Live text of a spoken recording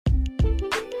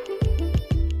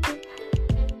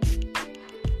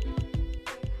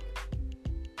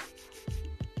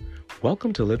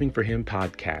Welcome to Living for Him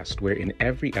podcast, where in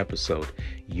every episode,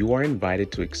 you are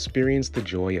invited to experience the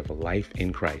joy of a life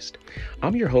in Christ.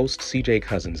 I'm your host, CJ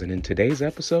Cousins, and in today's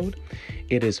episode,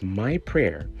 it is my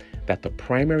prayer that the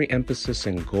primary emphasis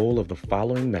and goal of the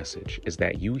following message is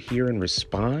that you hear and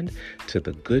respond to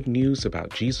the good news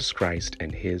about Jesus Christ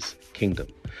and His kingdom.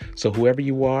 So whoever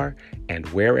you are and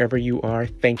wherever you are,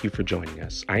 thank you for joining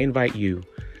us. I invite you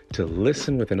to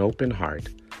listen with an open heart,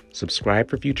 subscribe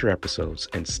for future episodes,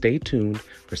 and stay tuned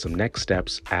for some next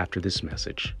steps after this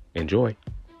message. Enjoy.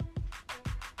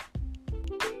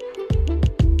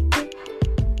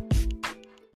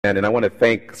 And I want to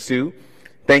thank Sue.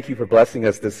 Thank you for blessing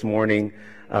us this morning.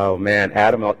 Oh man,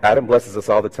 Adam blesses us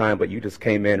all the time, but you just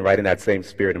came in right in that same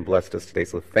spirit and blessed us today.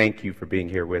 So thank you for being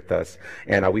here with us.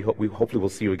 And we hopefully will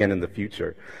see you again in the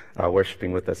future,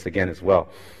 worshiping with us again as well.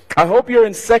 I hope you're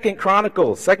in 2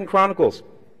 Chronicles.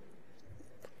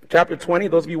 Chapter 20,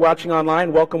 those of you watching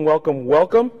online, welcome, welcome,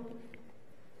 welcome.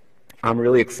 I'm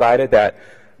really excited that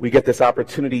we get this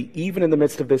opportunity, even in the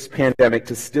midst of this pandemic,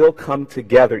 to still come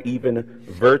together, even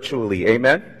virtually.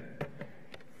 Amen?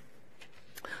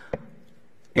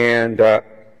 And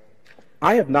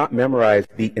I have not memorized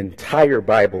the entire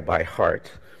Bible by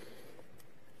heart.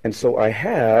 And so I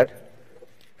had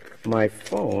my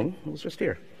phone. It was just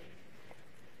here.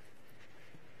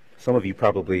 Some of you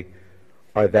probably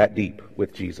are that deep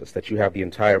with Jesus, that you have the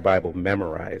entire Bible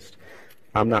memorized.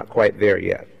 I'm not quite there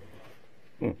yet.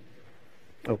 Okay.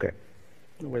 I don't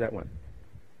know where that went.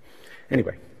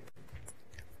 Anyway,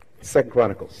 2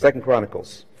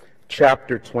 Chronicles,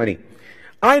 chapter 20.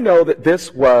 I know that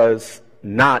this was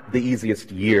not the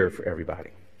easiest year for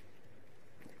everybody.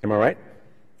 Am I right?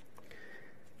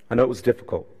 I know it was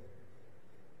difficult.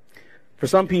 For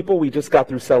some people, we just got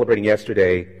through celebrating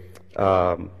yesterday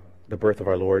the birth of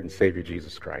our Lord and Savior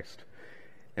Jesus Christ.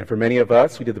 And for many of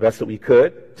us, we did the best that we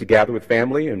could to gather with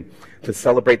family and to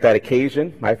celebrate that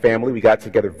occasion. My family, we got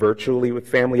together virtually with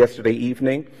family yesterday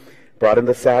evening, brought in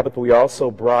the Sabbath, but we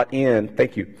also brought in,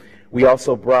 thank you, we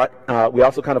also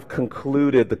kind of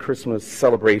concluded the Christmas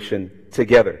celebration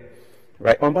together.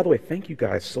 Right? Oh, and by the way, thank you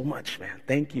guys so much, man.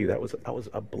 Thank you. That was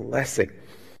a blessing.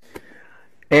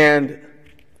 And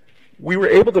we were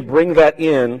able to bring that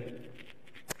in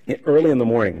early in the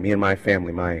morning, me and my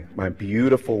family, my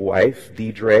beautiful wife,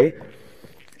 Deidre,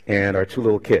 and our two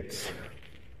little kids.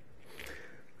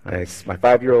 My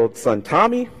 5-year-old son,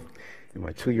 Tommy, and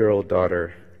my 2-year-old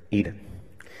daughter, Eden.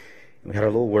 And we had our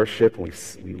little worship, and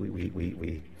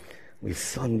we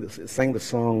sang the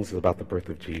songs about the birth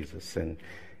of Jesus, and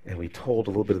we told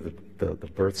a little bit of the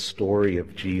birth story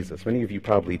of Jesus. Many of you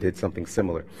probably did something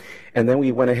similar. And then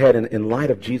we went ahead, and in light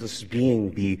of Jesus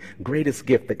being the greatest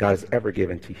gift that God has ever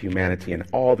given to humanity and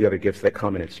all the other gifts that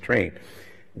come in its train,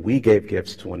 we gave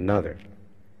gifts to one another.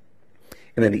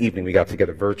 And then in the evening, we got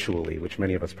together virtually, which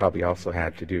many of us probably also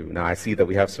had to do. Now, I see that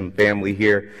we have some family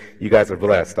here. You guys are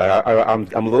blessed. I'm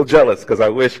a little jealous because I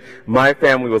wish my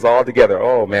family was all together.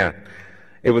 Oh, man.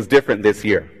 It was different this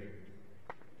year.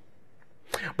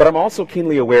 But I'm also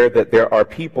keenly aware that there are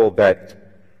people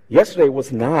that yesterday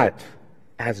was not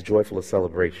as joyful a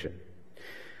celebration.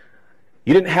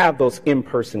 You didn't have those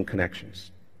in-person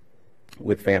connections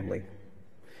with family.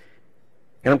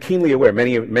 And I'm keenly aware,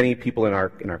 many people in our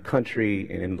country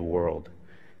and in the world,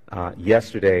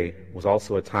 yesterday was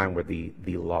also a time where the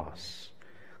loss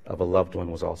of a loved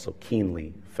one was also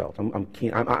keenly felt.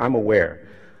 I'm aware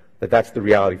that that's the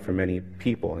reality for many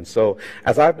people. And so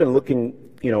as I've been looking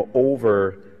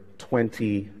over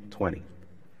 2020,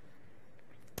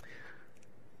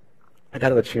 I got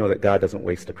to let you know that God doesn't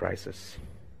waste a crisis.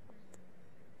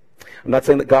 I'm not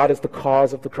saying that God is the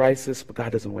cause of the crisis, but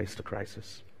God doesn't waste a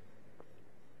crisis.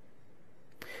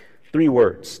 Three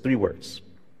words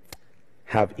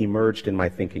have emerged in my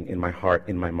thinking, in my heart,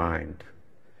 in my mind,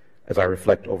 as I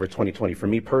reflect over 2020. For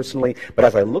me personally, but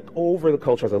as I look over the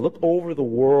culture, as I look over the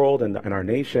world and our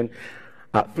nation,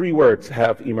 3 words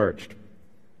have emerged.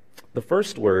 The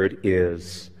first word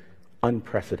is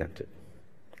unprecedented.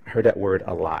 I heard that word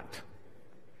a lot.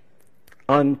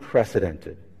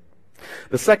 Unprecedented.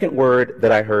 The second word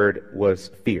that I heard was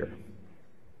fear.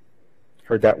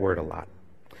 Heard that word a lot.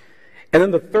 And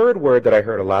then the third word that I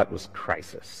heard a lot was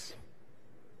crisis.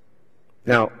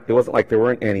 Now, it wasn't like there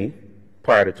weren't any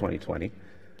prior to 2020,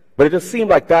 but it just seemed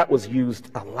like that was used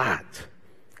a lot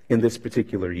in this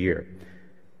particular year.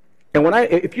 And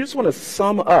if you just want to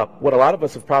sum up what a lot of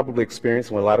us have probably experienced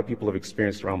and what a lot of people have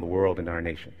experienced around the world and in our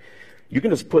nation, you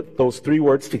can just put those 3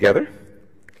 words together,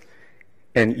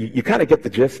 and you kind of get the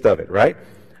gist of it, right?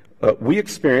 We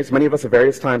experienced, many of us at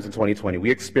various times in 2020,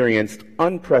 we experienced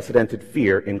unprecedented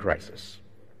fear in crisis.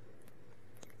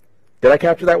 Did I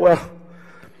capture that well?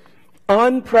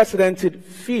 Unprecedented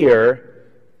fear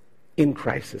in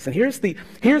crisis. And here's the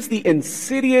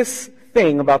insidious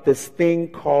thing about this thing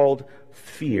called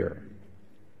fear.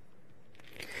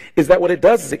 Is that what it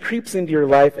does is it creeps into your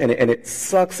life and it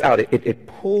sucks out, it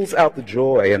pulls out the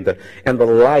joy and the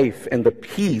life and the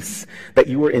peace that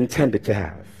you were intended to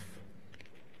have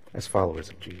as followers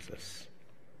of Jesus.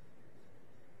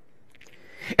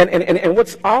 And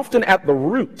what's often at the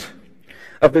root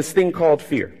of this thing called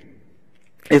fear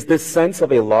is this sense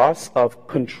of a loss of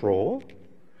control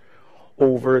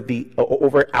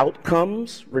over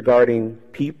outcomes regarding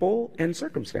people and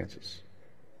circumstances,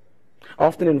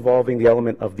 often involving the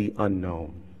element of the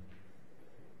unknown.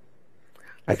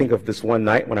 I think of this one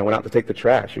night when I went out to take the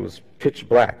trash. It was pitch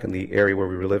black in the area where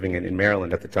we were living in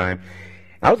Maryland at the time.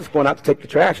 I was just going out to take the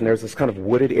trash, and there was this kind of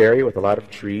wooded area with a lot of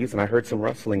trees, and I heard some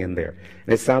rustling in there,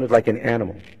 and it sounded like an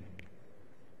animal.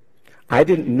 I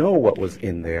didn't know what was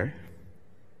in there.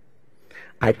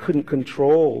 I couldn't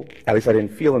control, at least I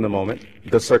didn't feel in the moment,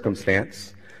 the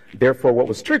circumstance. Therefore, what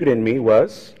was triggered in me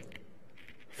was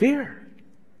fear,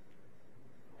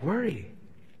 worry.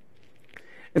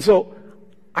 And so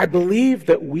I believe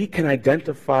that we can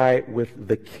identify with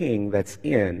the king that's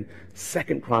in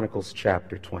 2 Chronicles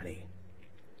chapter 20.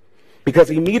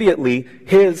 Because immediately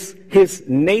his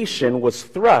nation was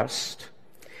thrust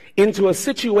into a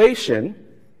situation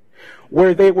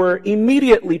where they were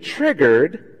immediately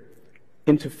triggered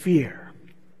into fear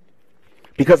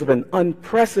because of an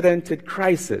unprecedented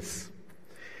crisis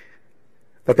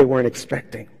that they weren't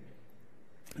expecting.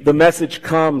 The message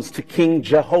comes to King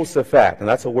Jehoshaphat, and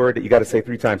that's a word that you got to say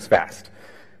 3 times fast.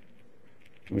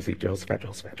 Let me see, Jehoshaphat,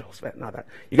 not that.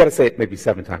 You got to say it maybe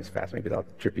 7 times fast. Maybe that'll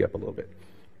trip you up a little bit.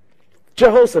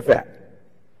 Jehoshaphat.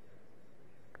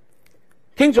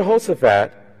 King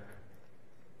Jehoshaphat,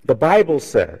 the Bible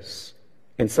says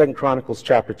in 2 Chronicles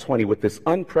chapter 20, with this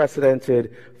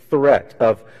unprecedented threat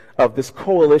of this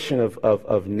coalition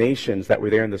of nations that were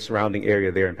there in the surrounding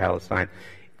area there in Palestine.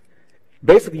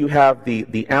 Basically, you have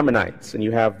the Ammonites, and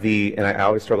you have and I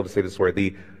always struggle to say this word,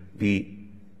 the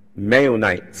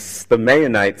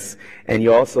Maonites, and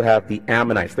you also have the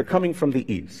Ammonites. They're coming from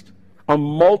the east. A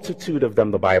multitude of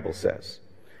them, the Bible says.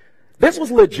 This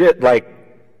was legit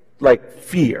like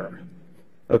fear.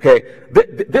 Okay?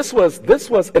 This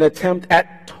was an attempt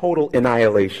at total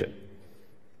annihilation.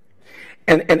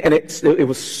 And it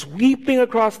was sweeping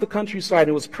across the countryside.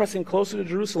 It was pressing closer to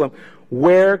Jerusalem,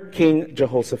 where King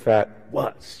Jehoshaphat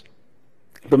was.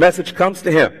 The message comes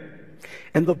to him.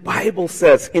 And the Bible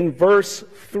says in verse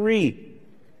 3,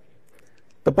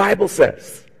 the Bible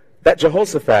says that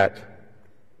Jehoshaphat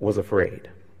was afraid.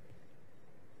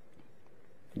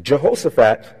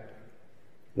 Jehoshaphat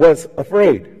was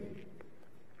afraid.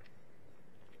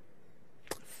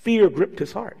 Fear gripped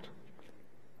his heart.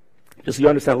 Just so you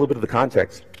understand a little bit of the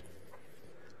context.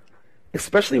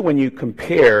 Especially when you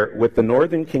compare with the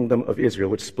northern kingdom of Israel,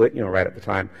 which split, right at the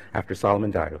time after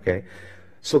Solomon died, okay?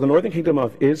 So the northern kingdom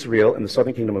of Israel and the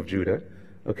southern kingdom of Judah,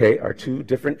 okay, are 2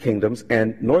 different kingdoms,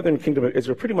 and northern kingdom of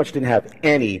Israel pretty much didn't have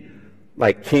any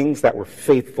kings that were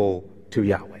faithful to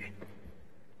Yahweh.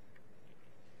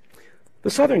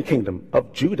 The southern kingdom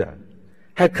of Judah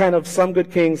had kind of some good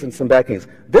kings and some bad kings.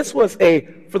 This was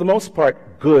for the most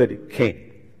part, good king.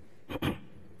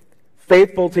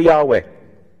 Faithful to Yahweh.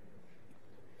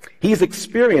 He's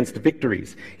experienced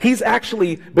victories. He's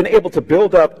actually been able to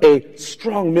build up a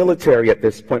strong military at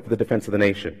this point for the defense of the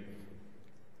nation.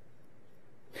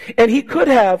 And he could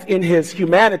have, in his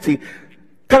humanity,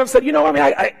 kind of said,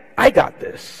 I got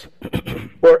this.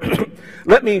 Or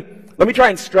let me try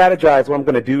and strategize what I'm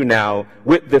going to do now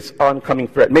with this oncoming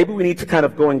threat. Maybe we need to kind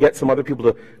of go and get some other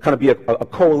people to kind of be a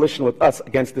coalition with us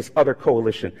against this other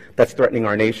coalition that's threatening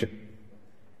our nation.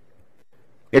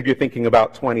 Maybe you're thinking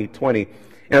about 2020,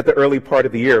 and at the early part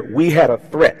of the year, we had a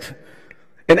threat,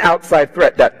 an outside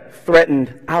threat that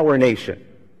threatened our nation,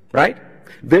 right?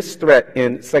 This threat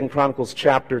in 2 Chronicles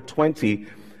chapter 20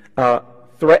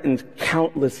 threatened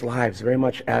countless lives, very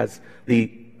much as the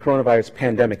coronavirus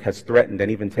pandemic has threatened and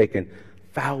even taken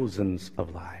thousands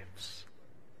of lives.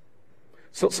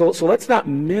 So let's not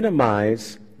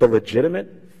minimize the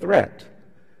legitimate threat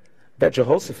that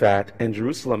Jehoshaphat and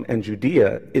Jerusalem and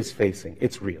Judea is facing.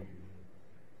 It's real.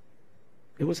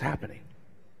 It was happening.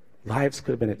 Lives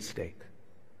could have been at stake,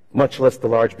 much less the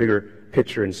large, bigger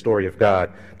picture and story of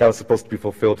God that was supposed to be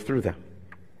fulfilled through them.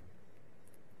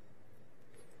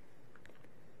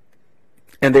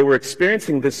 And they were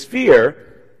experiencing this fear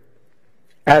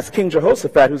as King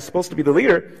Jehoshaphat, who's supposed to be the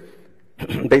leader.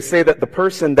 They say that the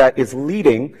person that is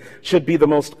leading should be the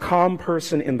most calm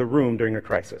person in the room during a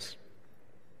crisis.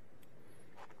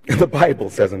 The Bible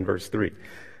says in verse 3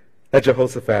 that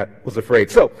Jehoshaphat was afraid.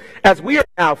 So, as we are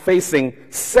now facing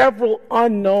several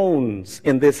unknowns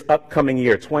in this upcoming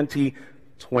year,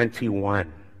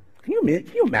 2021. Can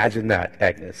you imagine that,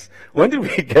 Agnes? When did we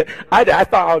get, I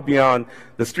thought I would be on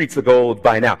the streets of gold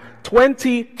by now.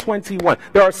 2021.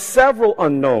 There are several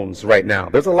unknowns right now.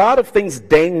 There's a lot of things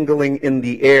dangling in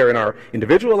the air in our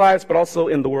individual lives, but also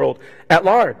in the world at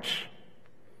large.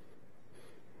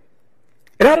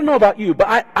 And I don't know about you, but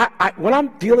I when I'm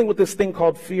dealing with this thing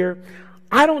called fear,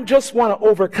 I don't just want to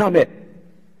overcome it.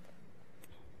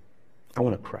 I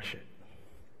want to crush it.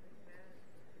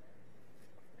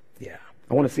 Yeah.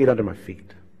 I want to see it under my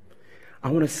feet.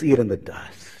 I want to see it in the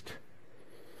dust.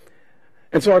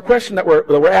 And so our question that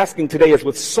we're asking today is,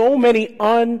 with so many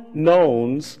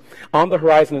unknowns on the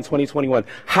horizon in 2021,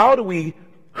 how do we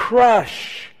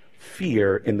crush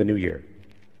fear in the new year?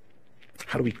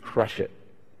 How do we crush it?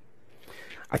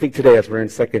 I think today, as we're in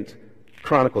 2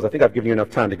 Chronicles, I think I've given you enough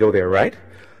time to go there, right?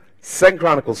 2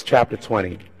 Chronicles chapter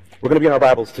 20. We're going to be in our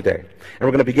Bibles today. And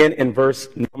we're going to begin in verse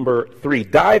number 3.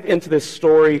 Dive into this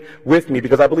story with me,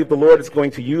 because I believe the Lord is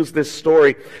going to use this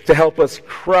story to help us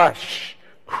crush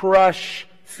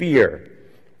fear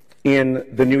in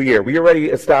the new year. We already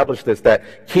established this,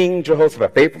 that King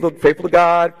Jehoshaphat, faithful to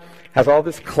God, has all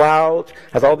this clout,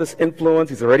 has all this influence.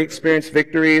 He's already experienced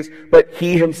victories, but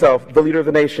he himself, the leader of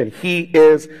the nation, he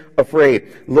is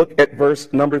afraid. Look at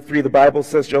verse number 3. The Bible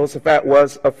says Jehoshaphat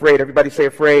was afraid. Everybody say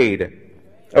afraid.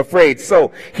 Afraid.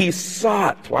 So he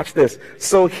sought. Watch this.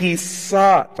 So he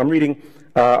sought. I'm reading,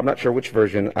 I'm not sure which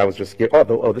version I was just getting.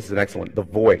 Oh, this is an excellent one.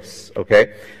 The Voice.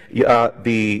 Okay.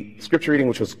 The scripture reading,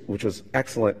 which was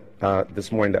excellent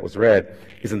this morning, that was read,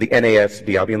 is in the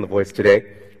NASB. I'll be in the Voice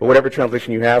today. But whatever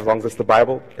translation you have, as long as it's the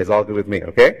Bible, is all good with me,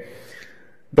 okay?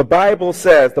 The Bible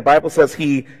says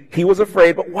he was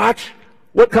afraid, but watch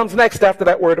what comes next after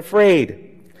that word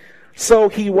afraid. So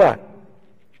he what?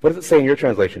 What does it say in your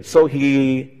translation? So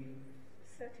he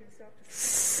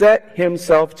set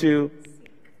himself to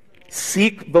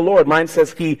seek the Lord. Mine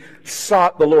says he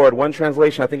sought the Lord. One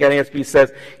translation, I think NASB,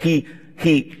 says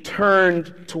he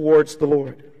turned towards the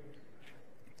Lord.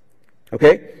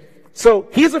 Okay? So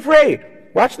he's afraid.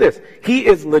 Watch this. He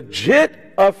is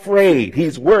legit afraid.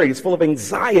 He's worried. He's full of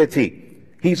anxiety.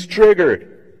 He's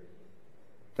triggered.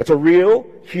 That's a real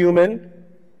human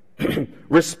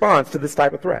response to this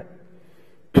type of threat.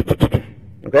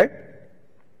 Okay?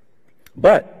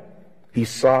 But he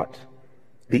sought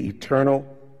the eternal.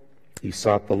 He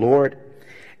sought the Lord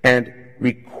and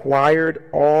required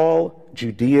all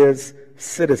Judea's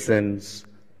citizens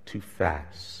to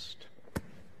fast.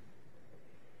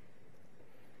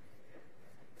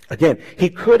 Again, he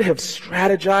could have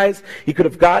strategized. He could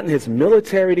have gotten his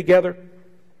military together.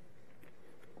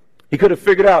 He could have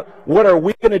figured out, what are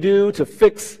we going to do to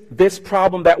fix this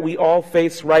problem that we all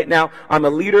face right now? I'm a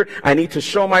leader. I need to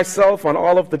show myself on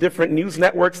all of the different news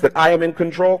networks that I am in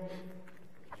control.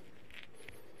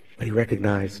 But he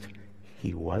recognized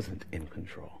he wasn't in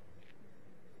control.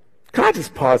 Can I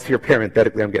just pause here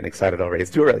parenthetically? I'm getting excited already.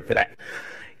 It's too early for that.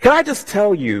 Can I just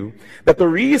tell you that the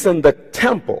reason the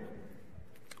temple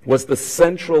was the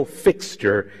central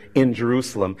fixture in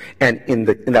Jerusalem and in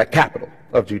that capital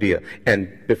of Judea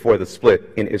and before the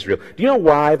split in Israel. Do you know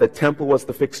why the temple was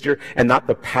the fixture and not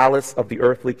the palace of the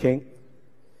earthly king?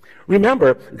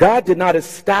 Remember, God did not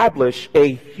establish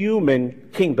a human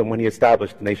kingdom when he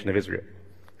established the nation of Israel.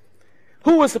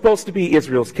 Who was supposed to be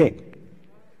Israel's king?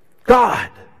 God.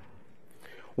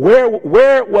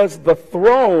 Where was the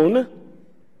throne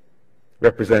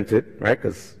represented, right?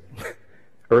 Because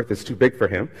earth is too big for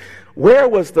him. Where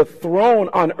was the throne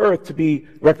on earth to be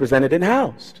represented and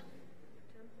housed?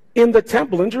 In the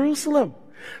temple in Jerusalem.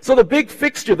 So the big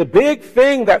fixture, the big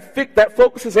thing that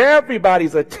focuses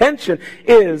everybody's attention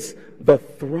is the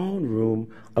throne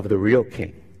room of the real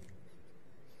king.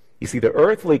 You see, the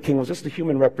earthly king was just a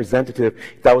human representative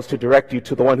that was to direct you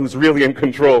to the one who's really in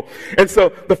control. And so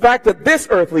the fact that this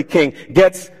earthly king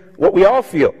gets what we all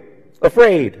feel,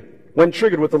 afraid, when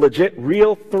triggered with a legit,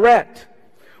 real threat,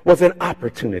 was an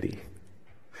opportunity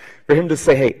for him to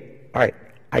say, hey, all right,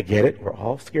 I get it. We're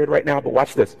all scared right now, but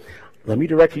watch this. Let me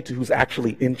direct you to who's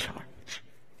actually in charge.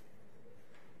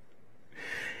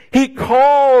 He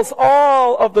calls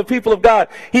all of the people of God.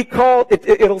 He called,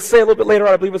 it'll say a little bit later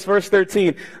on, I believe it's verse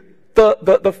 13,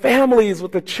 the families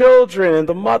with the children,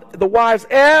 the wives,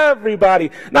 everybody,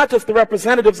 not just the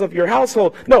representatives of your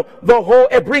household. No,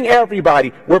 bring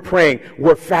everybody. We're praying.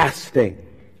 We're fasting.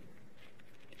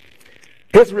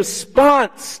 His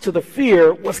response to the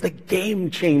fear was the game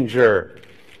changer.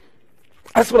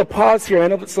 I just want to pause here. I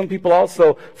know that some people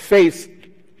also face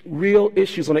real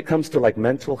issues when it comes to like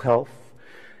mental health.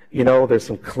 You know, there's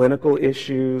some clinical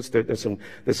issues, there's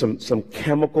some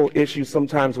chemical issues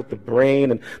sometimes with the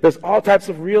brain, and there's all types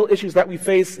of real issues that we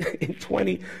face in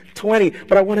 2020.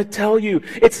 But I want to tell you,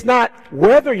 it's not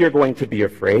whether you're going to be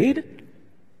afraid.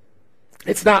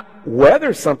 It's not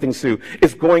whether something, Sue,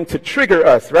 is going to trigger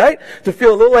us, right? To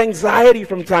feel a little anxiety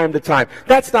from time to time.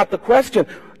 That's not the question.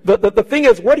 The thing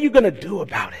is, what are you going to do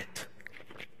about it?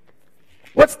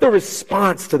 What's the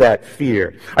response to that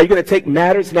fear? Are you going to take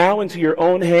matters now into your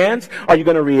own hands? Are you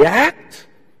going to react?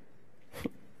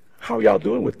 How are y'all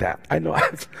doing with that? I know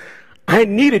I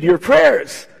needed your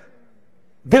prayers.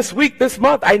 This week, this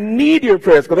month, I need your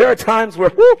prayers, because there are times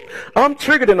where I'm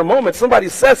triggered in a moment. Somebody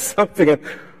says something, and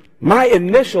my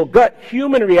initial gut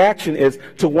human reaction is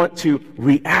to want to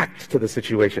react to the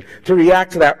situation, to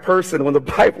react to that person when the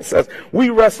Bible says we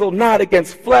wrestle not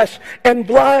against flesh and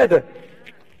blood.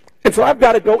 And so I've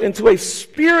got to go into a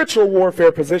spiritual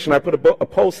warfare position. I put a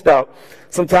post out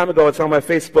some time ago. It's on my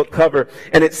Facebook cover.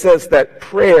 And it says that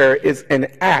prayer is an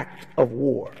act of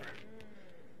war.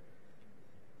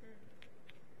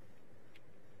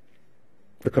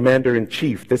 The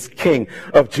commander-in-chief, this king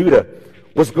of Judah,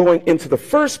 was going into the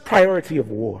first priority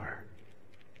of war.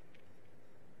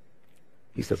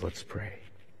 He says, let's pray.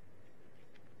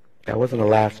 That wasn't a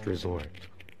last resort.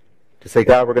 To say,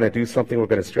 God, we're going to do something, we're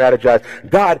going to strategize.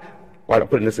 God, well, I'm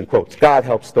putting this in quotes, God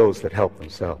helps those that help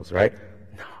themselves, right?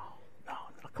 No,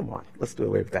 come on, let's do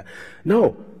away with that.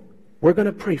 No, we're going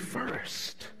to pray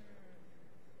first.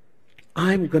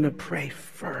 I'm going to pray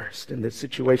first in this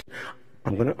situation.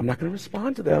 I'm not going to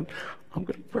respond to them. I'm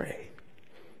going to pray.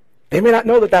 They may not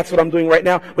know that that's what I'm doing right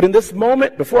now, but in this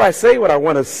moment, before I say what I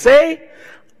want to say,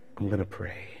 I'm going to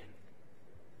pray.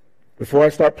 Before I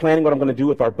start planning what I'm going to do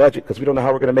with our budget, because we don't know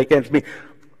how we're going to make ends meet,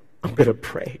 I'm going to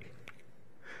pray.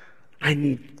 I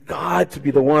need God to be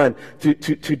the one to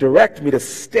direct me, to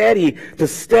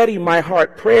steady my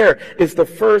heart. Prayer is the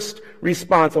first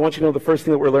response. I want you to know the first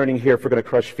thing that we're learning here, if we're going to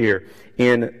crush fear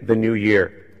in the new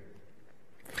year,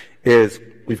 is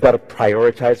we've got to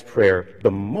prioritize prayer the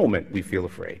moment we feel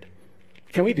afraid.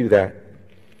 Can we do that?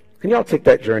 Can y'all take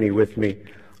that journey with me?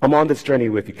 I'm on this journey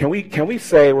with you. Can we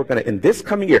say we're going to, in this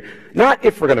coming year, not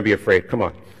if we're going to be afraid, come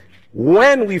on.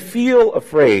 When we feel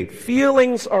afraid,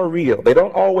 feelings are real. They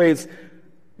don't always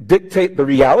dictate the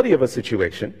reality of a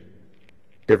situation.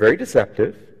 They're very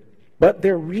deceptive, but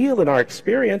they're real in our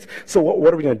experience. So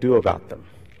what are we going to do about them?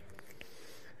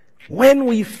 When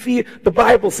we feel, the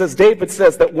Bible says, David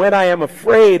says that when I am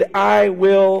afraid, I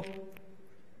will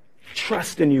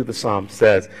trust in you, the psalm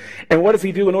says. And what does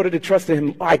he do in order to trust in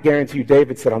him? I guarantee you,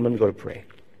 David said, I'm going to go to pray.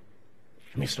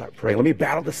 Let me start praying. Let me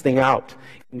battle this thing out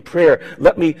in prayer.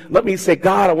 Let me say,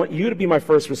 God, I want you to be my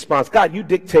first response. God, you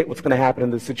dictate what's going to happen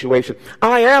in this situation.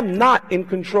 I am not in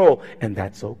control, and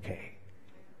that's okay.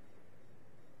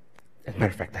 As a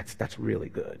matter of fact, that's really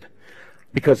good.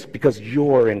 Because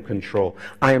you're in control.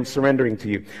 I am surrendering to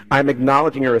you. I'm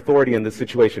acknowledging your authority in this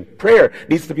situation. Prayer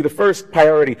needs to be the first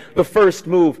priority, the first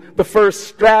move, the first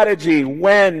strategy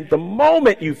when, the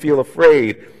moment you feel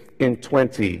afraid in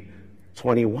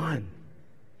 2021.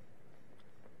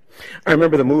 I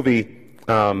remember the movie,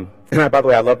 and by the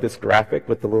way, I love this graphic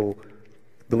with the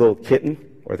little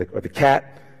kitten or the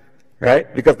cat,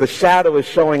 right? Because the shadow is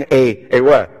showing a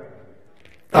what?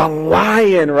 A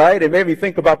lion, right? It made me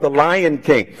think about The Lion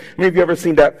King. How many of you ever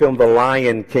seen that film, The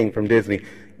Lion King, from Disney?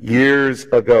 Years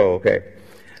ago, okay.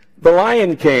 The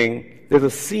Lion King, there's a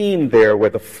scene there where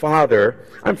the father,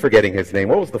 I'm forgetting his name.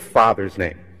 What was the father's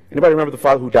name? Anybody remember the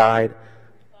father who died?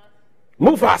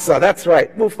 Mufasa, that's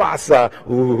right. Mufasa.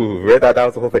 Ooh, that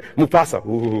was the whole thing. Mufasa.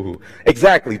 Ooh,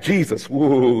 exactly. Jesus.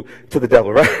 Ooh, to the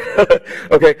devil, right?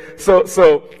 Okay, so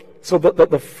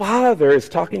the father is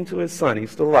talking to his son. He's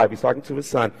still alive. He's talking to his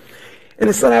son. And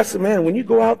his son asks him, man, when you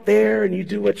go out there and you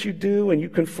do what you do and you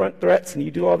confront threats and you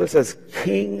do all this as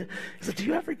king, he said, do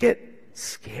you ever get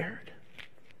scared?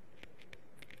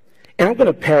 And I'm going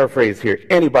to paraphrase here.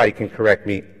 Anybody can correct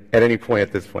me at any point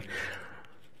at this point.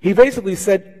 He basically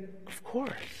said, of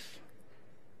course,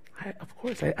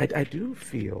 I do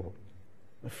feel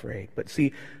afraid. But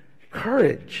see,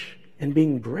 courage and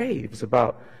being brave is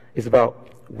about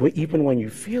even when you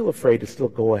feel afraid to still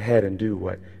go ahead and do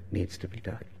what needs to be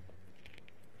done.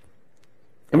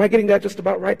 Am I getting that just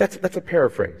about right? That's a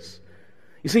paraphrase.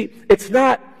 You see, it's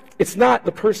not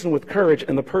the person with courage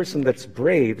and the person that's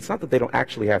brave. It's not that they don't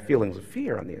actually have feelings of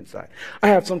fear on the inside. I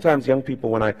have sometimes young people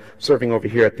when I'm serving over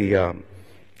here at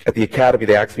the academy,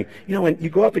 they ask me, you know, when you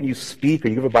go up and you speak or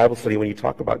you give a Bible study, when you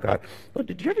talk about God, oh,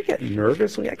 did you ever get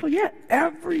nervous? I go, yeah,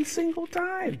 every single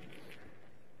time.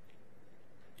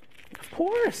 Of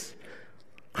course.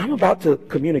 I'm about to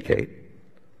communicate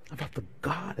about the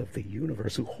God of the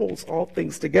universe who holds all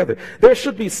things together. There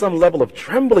should be some level of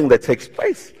trembling that takes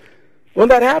place when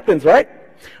that happens, right?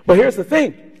 But here's the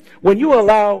thing. When you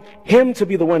allow him to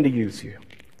be the one to use you,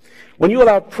 when you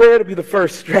allow prayer to be the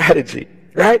first strategy,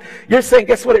 right? You're saying,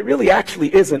 guess what? It really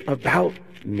actually isn't about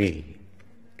me.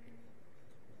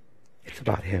 It's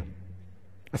about him.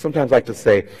 I sometimes like to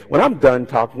say, when I'm done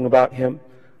talking about him,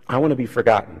 I want to be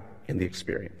forgotten in the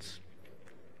experience.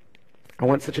 I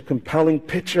want such a compelling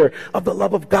picture of the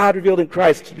love of God revealed in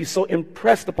Christ to be so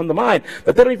impressed upon the mind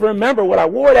that they don't even remember what I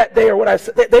wore that day or what I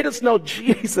said. They just know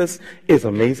Jesus is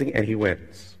amazing and he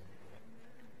wins.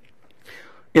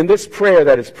 In this prayer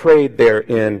that is prayed there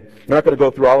I'm not going to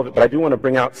go through all of it, but I do want to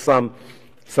bring out some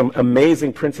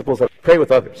amazing principles of pray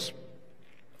with others.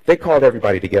 They called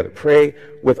everybody together. Pray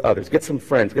with others. Get some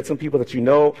friends. Get some people that you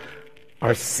know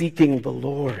are seeking the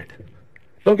Lord.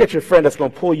 Don't get your friend that's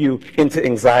going to pull you into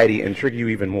anxiety and trigger you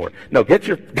even more. No,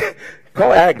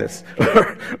 call Agnes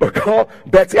or call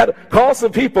Betsy. Call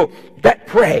some people that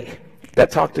pray,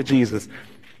 that talk to Jesus.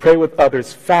 Pray with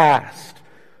others fast.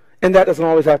 And that doesn't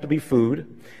always have to be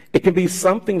food. It can be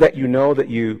something that you know that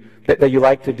you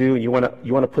like to do, and you want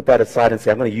to put that aside and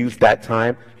say, I'm going to use that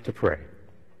time to pray,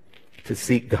 to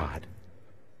seek God.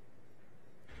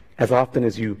 As often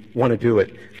as you want to do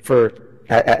it, for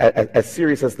as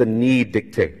serious as the need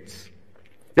dictates.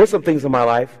 There's some things in my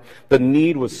life, the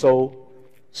need was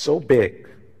so big,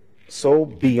 so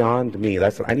beyond me.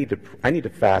 I need to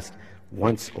fast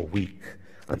once a week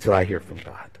until I hear from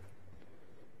God.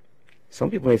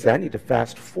 Some people may say, I need to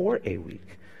fast for a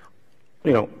week.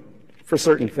 For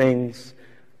certain things,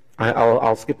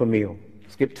 I'll skip a meal,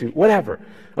 skip two, whatever.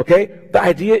 Okay? The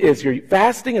idea is your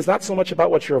fasting is not so much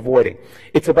about what you're avoiding.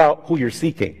 It's about who you're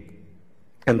seeking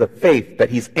and the faith that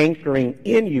he's anchoring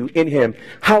in you, in him.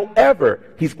 However,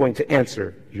 he's going to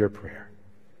answer your prayer.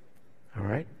 All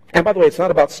right? And by the way, it's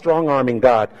not about strong-arming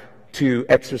God to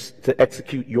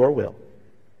execute your will.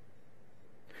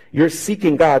 You're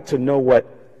seeking God to know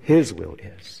what his will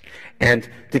is, and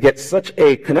to get such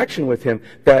a connection with him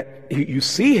that you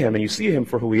see him, and you see him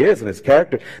for who he is and his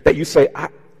character, that you say,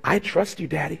 I trust you,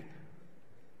 Daddy,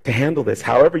 to handle this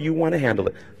however you want to handle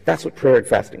it. That's what prayer and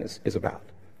fasting is about.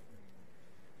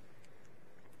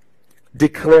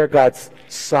 Declare God's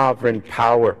sovereign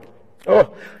power.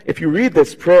 Oh, if you read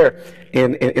this prayer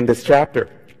in this chapter,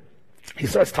 he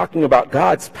starts talking about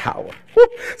God's power.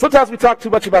 Sometimes we talk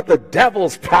too much about the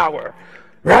devil's power,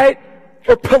 right?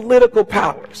 Or political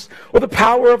powers, or the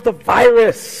power of the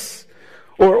virus,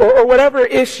 or whatever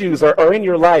issues are in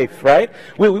your life, right?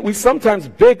 We sometimes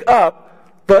big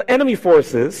up the enemy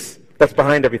forces that's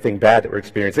behind everything bad that we're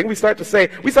experiencing. We start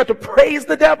to praise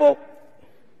the devil.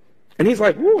 And he's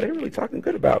like, "Ooh, they're really talking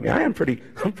good about me. I'm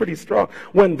pretty strong."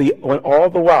 When all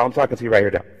the while, I'm talking to you right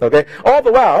here now, okay? All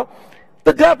the while,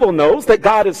 the devil knows that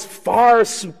God is far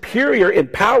superior in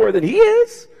power than he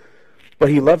is, but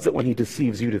he loves it when he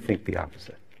deceives you to think the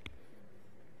opposite.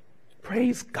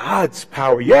 Praise God's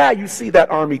power. Yeah, you see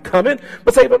that army coming,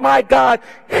 but my God,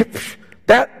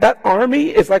 that army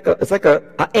is like an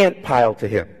ant pile to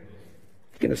him.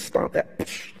 You're gonna stomp that,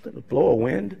 blow a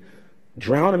wind,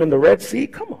 drown him in the Red Sea.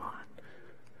 Come on.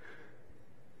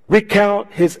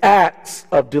 Recount his acts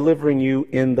of delivering you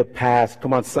in the past.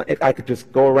 Come on, son, if I could just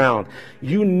go around.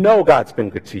 You know God's been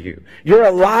good to you. You're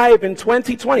alive in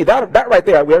 2020. That right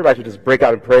there, everybody should just break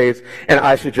out in praise, and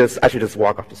I should just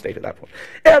walk off the stage at that point.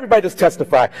 Everybody just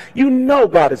testify. You know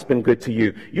God has been good to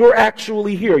you. You're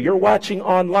actually here. You're watching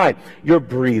online. You're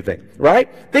breathing, right?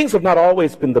 Things have not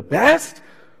always been the best,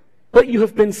 but you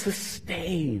have been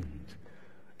sustained.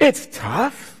 It's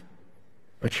tough,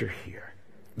 but you're here.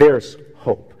 There's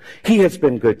hope. He has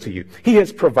been good to you. He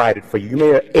has provided for you. You may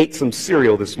have ate some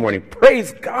cereal this morning.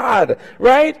 Praise God,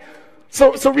 right?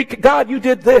 So God, you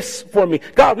did this for me.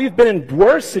 God, we've been in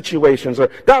worse situations, or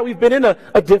God, we've been in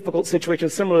a difficult situation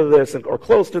similar to this or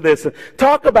close to this. And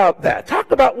talk about that.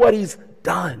 Talk about what he's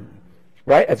done,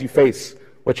 right, as you face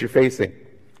what you're facing.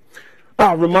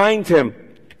 Remind him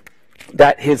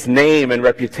that his name and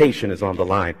reputation is on the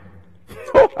line.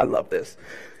 Oh, I love this.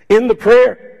 In the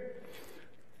prayer,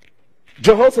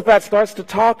 Jehoshaphat starts to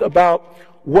talk about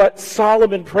what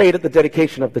Solomon prayed at the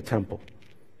dedication of the temple.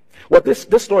 This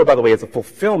story, by the way, is a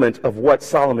fulfillment of what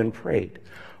Solomon prayed.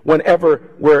 Whenever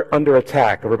we're under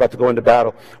attack or we're about to go into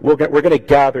battle, we're going to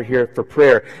gather here for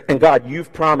prayer. And God,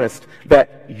 you've promised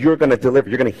that you're going to deliver.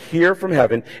 You're going to hear from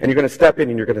heaven, and you're going to step in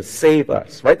and you're going to save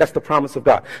us, right? That's the promise of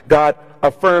God. God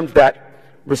affirms that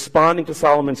responding to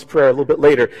Solomon's prayer a little bit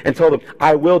later and told him,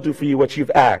 I will do for you what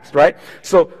you've asked, right?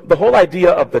 So the whole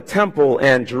idea of the temple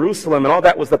and Jerusalem and all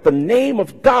that was that the name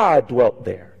of God dwelt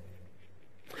there.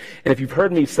 And if you've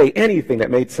heard me say anything that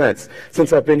made sense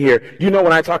since I've been here, you know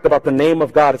when I talk about the name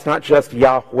of God, it's not just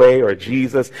Yahweh or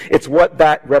Jesus. It's what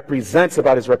that represents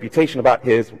about his reputation, about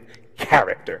his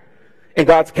character. And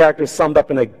God's character is summed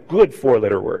up in a good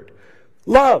four-letter word.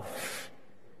 Love.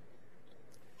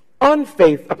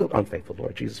 Unfaithful,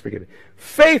 Lord Jesus, forgive me.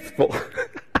 Faithful.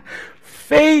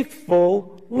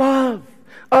 Faithful love.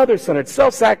 Other-centered,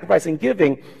 self-sacrificing,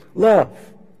 giving love.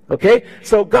 Okay?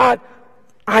 So God,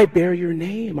 I bear your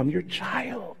name. I'm your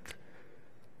child.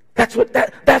 That's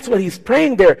what he's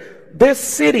praying there. This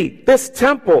city, this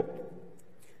temple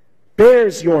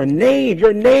bears your name.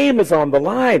 Your name is on the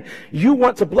line. You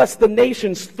want to bless the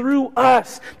nations through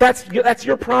us. That's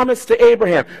your promise to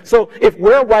Abraham. So if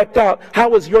we're wiped out,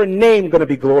 how is your name going to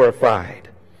be glorified?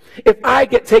 If I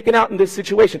get taken out in this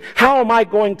situation, how am I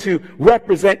going to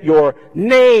represent your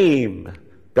name,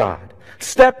 God?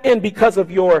 Step in because of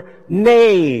your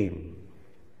name.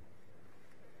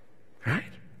 Right?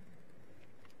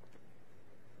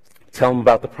 Tell him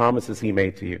about the promises he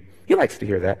made to you. He likes to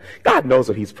hear that. God knows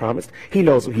what he's promised. He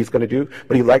knows what he's going to do,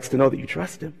 but he likes to know that you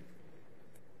trust him.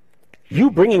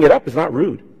 You bringing it up is not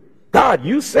rude. God,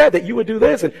 you said that you would do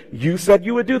this, and you said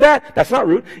you would do that. That's not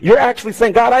rude. You're actually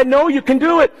saying, God, I know you can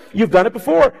do it. You've done it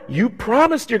before. You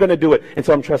promised you're going to do it, and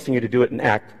so I'm trusting you to do it and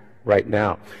act right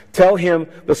now. Tell him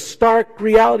the stark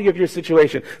reality of your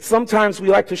situation. Sometimes we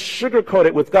like to sugarcoat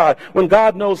it with God when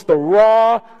God knows the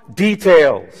raw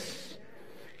details.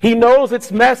 He knows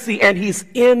it's messy and he's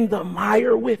in the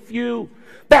mire with you.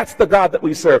 That's the God that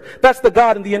we serve. That's the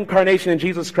God in the incarnation in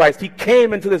Jesus Christ. He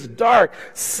came into this dark,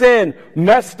 sin,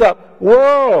 messed up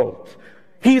world.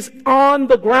 He's on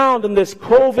the ground in this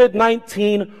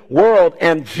COVID-19 world,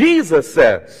 and Jesus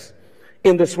says,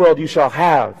 in this world you shall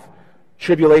have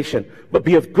tribulation, but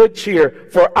be of good cheer,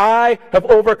 for I have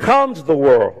overcome the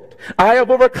world. I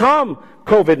have overcome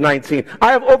COVID-19.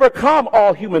 I have overcome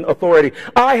all human authority.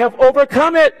 I have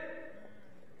overcome it.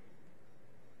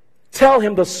 Tell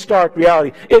him the stark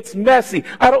reality. It's messy.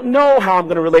 I don't know how I'm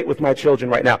going to relate with my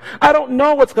children right now. I don't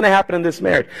know what's going to happen in this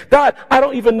marriage. God, I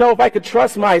don't even know if I could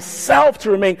trust myself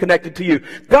to remain connected to you.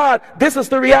 God, this is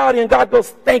the reality. And God goes,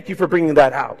 thank you for bringing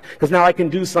that out, because now I can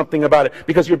do something about it,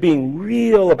 because you're being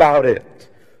real about it.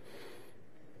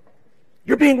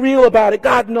 You're being real about it.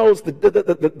 God knows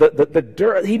the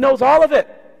dirt. He knows all of it.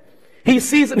 He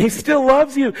sees it, and he still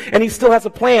loves you, and he still has a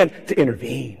plan to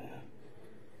intervene.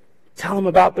 Tell him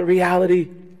about the reality.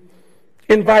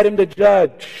 Invite him to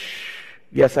judge.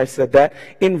 Yes, I said that.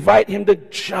 Invite him to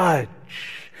judge.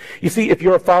 You see, if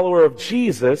you're a follower of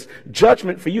Jesus,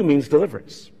 judgment for you means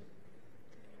deliverance.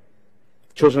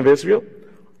 Children of Israel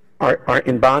are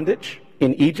in bondage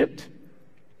in Egypt.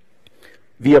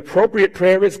 The appropriate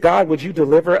prayer is, God, would you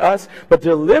deliver us? But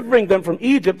delivering them from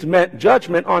Egypt meant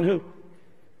judgment on who?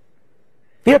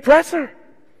 The oppressor.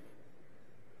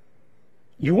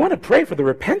 You want to pray for the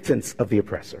repentance of the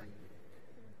oppressor,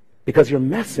 because you're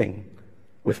messing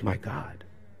with my God.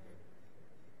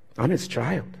 I'm his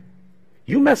child.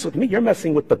 You mess with me, you're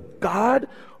messing with the God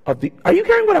of the... Are you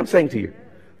hearing what I'm saying to you?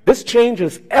 This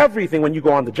changes everything when you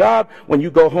go on the job, when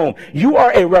you go home. You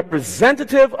are a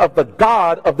representative of the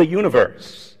God of the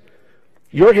universe.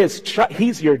 You're his child.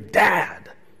 He's your dad.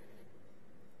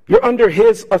 You're under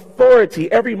his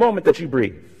authority every moment that you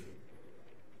breathe.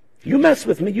 You mess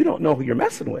with me, you don't know who you're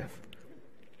messing with.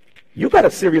 You got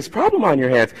a serious problem on your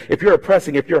hands if you're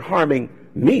oppressing, if you're harming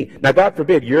me. Now, God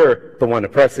forbid you're the one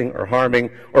oppressing or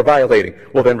harming or violating.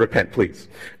 Well, then repent, please.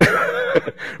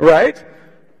 Right?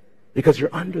 Because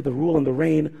you're under the rule and the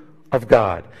reign of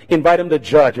God. Invite him to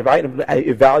judge, invite him to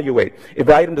evaluate,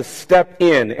 invite him to step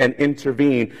in and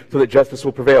intervene so that justice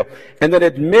will prevail. And then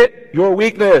admit your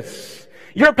weakness.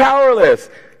 You're powerless.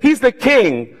 He's the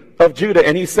king of Judah,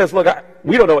 and he says, look,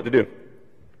 we don't know what to do.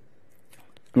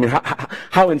 I mean,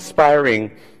 how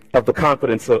inspiring of the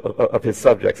confidence of his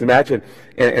subjects. Imagine,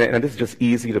 and this is just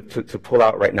easy to pull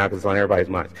out right now because it's on everybody's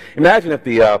minds. Imagine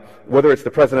if whether it's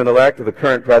the president-elect or the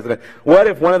current president, what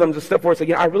if one of them just stepped forward and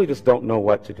said, I really just don't know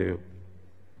what to do.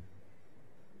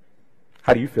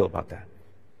 How do you feel about that?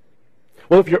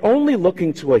 Well, if you're only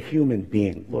looking to a human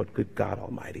being, Lord, good God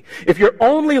Almighty, if you're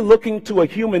only looking to a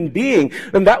human being,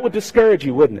 then that would discourage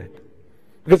you, wouldn't it?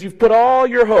 Because you've put all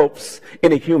your hopes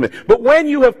in a human. But when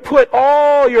you have put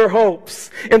all your hopes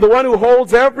in the one who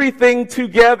holds everything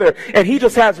together, and he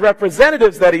just has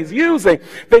representatives that he's using,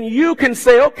 then you can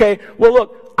say, okay, well,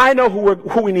 look, I know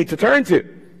who we need to turn to.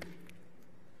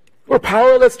 We're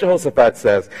powerless, Jehoshaphat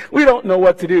says. We don't know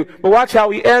what to do. But watch how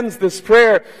he ends this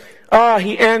prayer.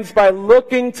 He ends by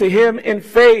looking to him in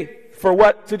faith for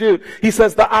what to do. He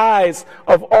says, the eyes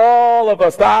of all of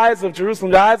us, the eyes of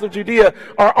Jerusalem, the eyes of Judea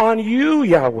are on you,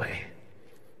 Yahweh.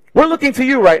 We're looking to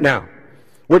you right now.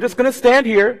 We're just going to stand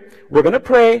here. We're going to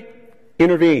pray,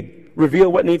 intervene,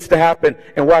 reveal what needs to happen.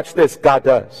 And watch this, God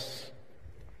does.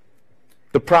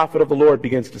 The prophet of the Lord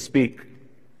begins to speak.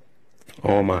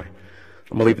 Oh my.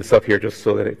 I'm going to leave this up here just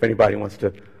so that if anybody wants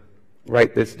to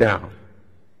write this down.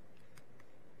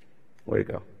 Where'd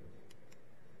it go?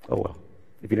 Oh, well.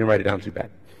 If you didn't write it down, too bad.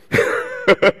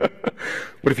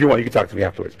 But if you want, you can talk to me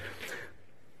afterwards.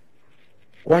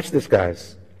 Watch this,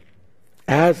 guys.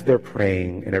 As they're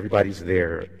praying and everybody's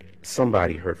there,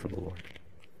 somebody heard from the Lord.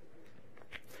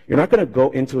 You're not going to go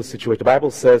into a situation. The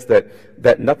Bible says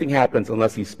that nothing happens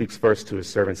unless he speaks first to his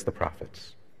servants, the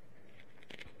prophets.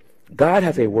 God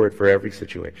has a word for every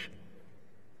situation.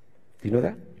 Do you know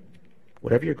that?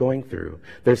 Whatever you're going through,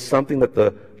 there's something that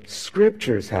the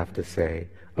scriptures have to say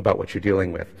about what you're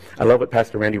dealing with. I love what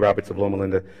Pastor Randy Roberts of Loma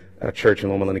Linda Church in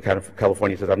Loma Linda,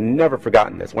 California says. I've never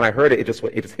forgotten this. When I heard it, it just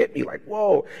hit me like,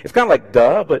 whoa. It's kind of like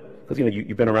duh, but because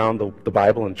you've been around the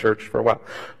Bible and church for a while.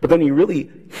 But then you really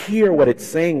hear what it's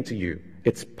saying to you.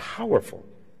 It's powerful.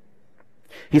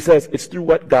 He says it's through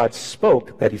what God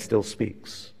spoke that he still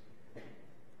speaks.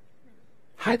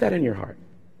 Hide that in your heart.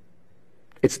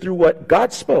 It's through what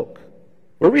God spoke.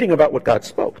 We're reading about what God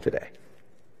spoke today.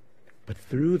 But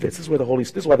through this is where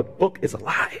this is why the book is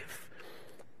alive.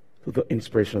 Through the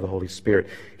inspiration of the Holy Spirit.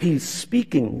 He's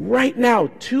speaking right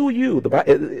now to you.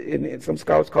 In some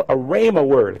scholars call it a rhema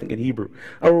word, I think in Hebrew.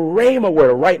 A rhema word,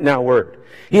 a right now word.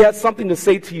 He has something to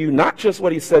say to you, not just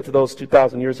what he said to those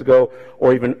 2,000 years ago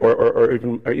or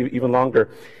even longer.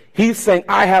 He's saying,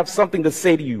 I have something to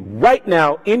say to you right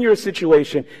now in your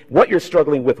situation, what you're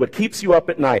struggling with, what keeps you up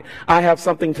at night. I have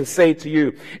something to say to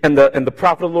you. And the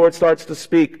prophet of the Lord starts to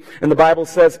speak. And the Bible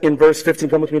says in verse 15,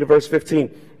 come with me to verse 15.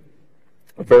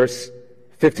 Verse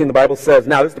 15, the Bible says,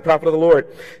 now this is the prophet of the Lord.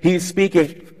 He's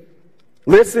speaking.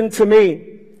 Listen to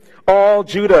me, all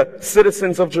Judah,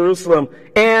 citizens of Jerusalem,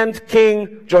 and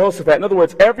King Jehoshaphat. In other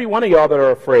words, every one of y'all that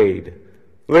are afraid,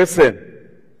 listen.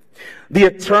 The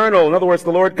eternal, in other words,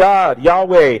 the Lord God,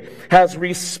 Yahweh, has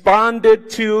responded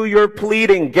to your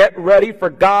pleading. Get ready for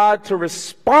God to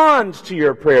respond to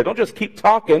your prayer. Don't just keep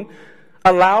talking.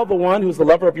 Allow the one who's the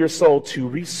lover of your soul to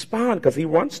respond because he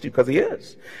wants to, because he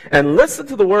is. And listen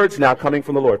to the words now coming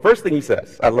from the Lord. First thing he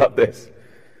says, I love this.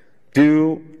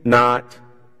 Do not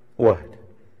what?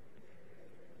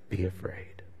 Be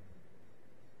afraid.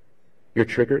 You're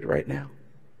triggered right now?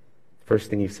 First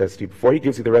thing he says to you, before he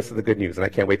gives you the rest of the good news, and I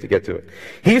can't wait to get to it.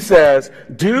 He says,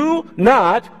 do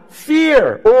not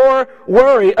fear or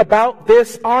worry about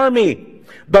this army.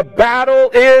 The battle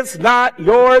is not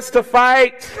yours to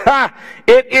fight.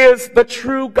 It is the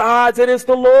true God's. It is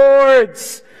the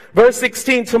Lord's. Verse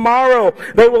 16, tomorrow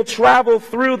they will travel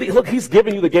through the... Look, he's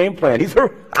giving you the game plan.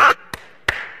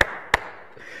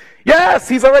 Yes,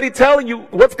 he's already telling you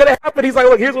what's going to happen. He's like,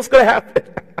 look, here's what's going to happen.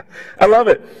 I love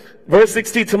it. Verse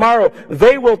 16, tomorrow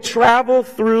they will travel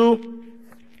through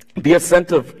the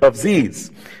ascent of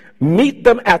Ziz. Meet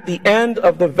them at the end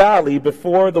of the valley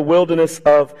before the wilderness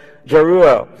of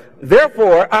Jeruel.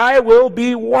 Therefore, I will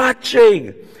be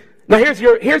watching. Now here's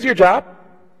your job.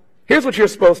 Here's what you're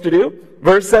supposed to do.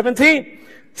 Verse 17,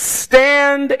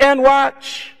 stand and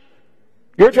watch.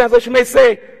 Your translation may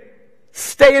say,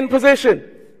 stay in position.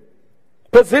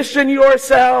 Position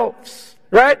yourselves,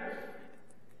 right?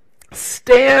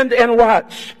 Stand and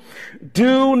watch.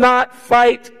 Do not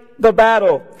fight the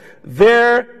battle.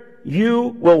 There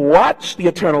you will watch the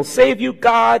eternal save you,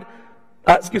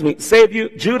 save you,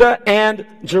 Judah and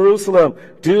Jerusalem.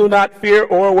 Do not fear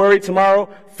or worry tomorrow.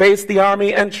 Face the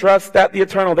army and trust that the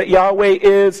eternal, that Yahweh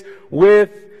is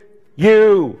with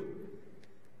you.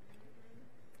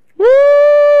 Woo!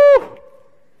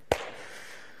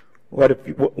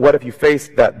 What if you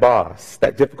faced that boss,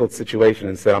 that difficult situation,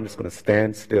 and said, I'm just going to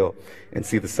stand still and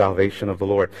see the salvation of the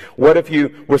Lord? What if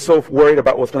you were so worried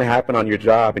about what's going to happen on your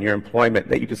job and your employment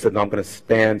that you just said, no, I'm going to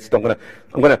stand still.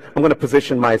 I'm going to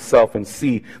position myself and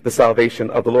see the salvation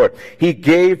of the Lord. He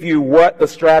gave you what the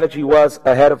strategy was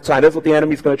ahead of time. That's what the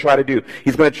enemy's going to try to do.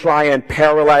 He's going to try and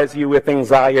paralyze you with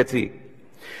anxiety.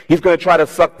 He's going to try to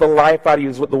suck the life out of you,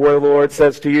 is what the word of the Lord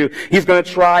says to you. He's going to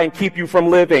try and keep you from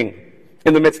living.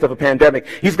 in the midst of a pandemic.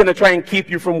 He's going to try and keep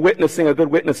you from witnessing a good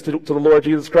witness to the Lord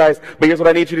Jesus Christ. But here's what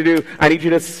I need you to do. I need you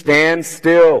to stand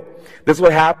still. This is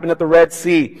what happened at the Red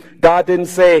Sea. God didn't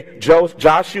say,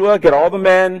 Joshua, get all the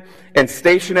men and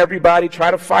station everybody.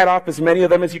 Try to fight off as many of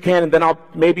them as you can, and then I'll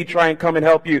maybe try and come and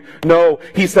help you. No,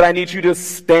 he said, I need you to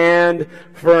stand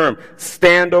firm.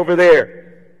 Stand over there.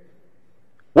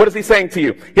 What is he saying to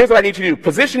you? Here's what I need you to do.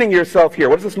 Positioning yourself here.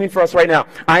 What does this mean for us right now?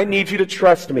 I need you to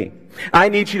trust me. I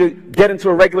need you to get into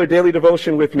a regular daily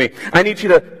devotion with me. I need you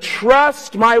to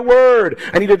trust my word.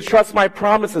 I need you to trust my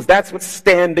promises. That's what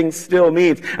standing still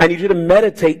means. I need you to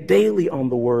meditate daily on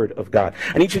the word of God.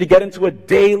 I need you to get into a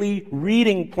daily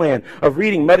reading plan of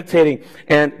reading, meditating,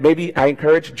 and maybe I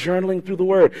encourage journaling through the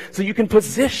word so you can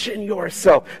position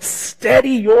yourself, steady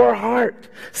your heart,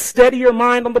 steady your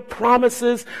mind on the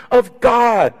promises of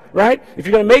God, right? If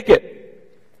you're going to make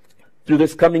it through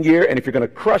this coming year, and if you're going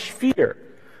to crush fear,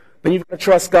 then you've got to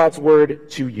trust God's word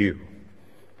to you.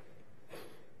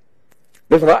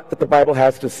 There's a lot that the Bible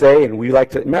has to say, and we like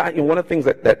to. One of the things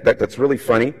that's really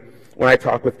funny when I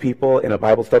talk with people in a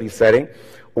Bible study setting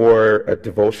or a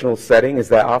devotional setting is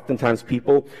that oftentimes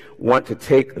people want to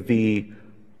take the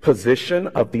position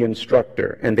of the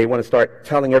instructor and they want to start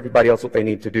telling everybody else what they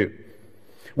need to do.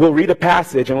 We'll read a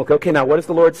passage and we'll go, okay, now what is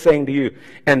the Lord saying to you?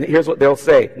 And here's what they'll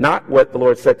say, not what the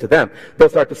Lord said to them. They'll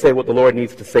start to say what the Lord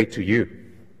needs to say to you.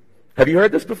 Have you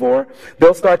heard this before?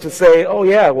 They'll start to say, oh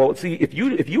yeah, well, see, if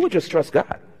you would just trust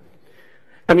God.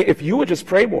 I mean, if you would just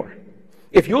pray more.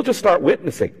 If you'll just start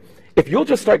witnessing. If you'll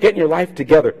just start getting your life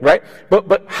together, right?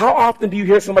 But how often do you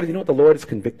hear somebody, you know what the Lord is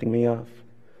convicting me of?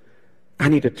 I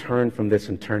need to turn from this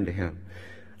and turn to him.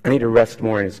 I need to rest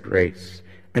more in his grace.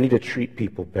 I need to treat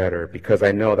people better because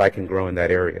I know that I can grow in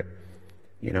that area.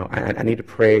 You know, I need to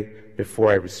pray before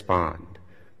I respond.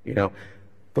 You know,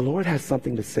 the Lord has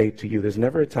something to say to you. There's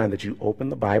never a time that you open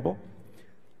the Bible.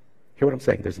 Hear what I'm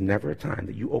saying? There's never a time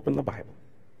that you open the Bible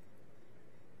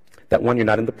that, one, you're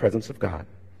not in the presence of God,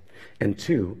 and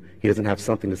two, he doesn't have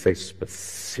something to say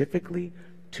specifically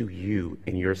to you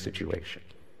in your situation.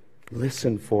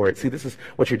 Listen for it. See, this is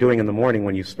what you're doing in the morning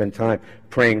when you spend time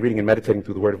praying, reading, and meditating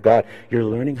through the Word of God. You're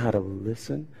learning how to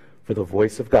listen for the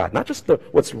voice of God. Not just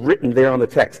what's written there on the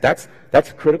text. That's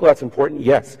critical, that's important,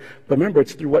 yes. But remember,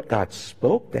 it's through what God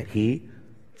spoke that he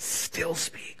still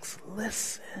speaks.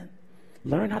 Listen.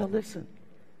 Learn how to listen.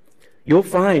 You'll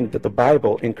find that the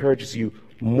Bible encourages you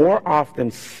more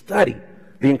often study.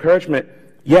 The encouragement,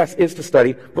 yes, is to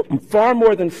study, but far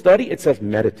more than study, it says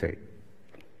meditate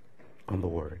on the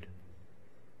Word.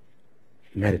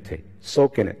 Meditate.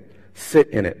 Soak in it. Sit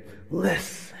in it.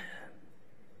 Listen.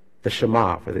 The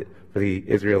Shema for the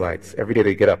Israelites. Every day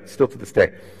they get up, still to this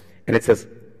day. And it says,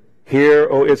 hear,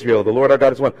 O Israel, the Lord our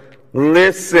God is one.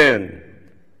 Listen.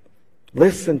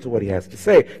 Listen to what he has to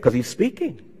say, because he's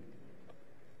speaking.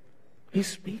 He's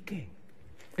speaking.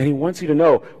 And he wants you to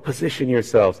know, position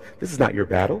yourselves. This is not your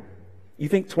battle. You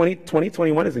think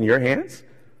 2021 is in your hands?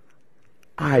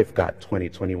 I've got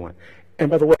 2021.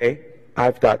 And by the way,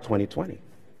 I've got 2020.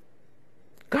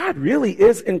 God really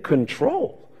is in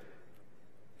control.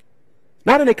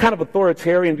 Not in a kind of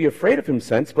authoritarian, be afraid of him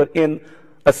sense, but in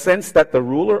a sense that the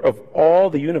ruler of all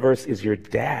the universe is your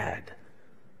dad.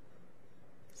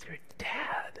 It's your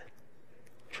dad.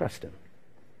 Trust him.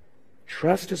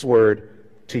 Trust his word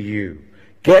to you.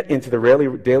 Get into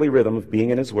the daily rhythm of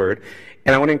being in his word.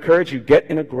 And I want to encourage you, get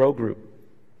in a grow group.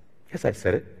 Yes, I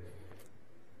said it.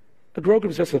 A grow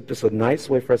group is just a nice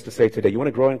way for us to say today, you want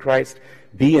to grow in Christ?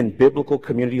 Be in biblical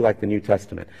community like the New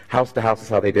Testament. House to house is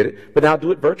how they did it. But now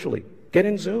do it virtually. Get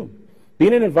in Zoom. Be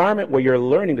in an environment where you're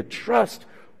learning to trust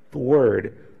the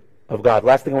Word of God.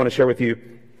 Last thing I want to share with you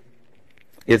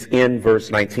is in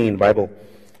verse 19. The Bible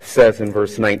says in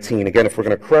verse 19, again, if we're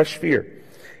going to crush fear,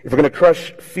 if we're going to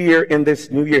crush fear in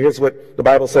this new year, here's what the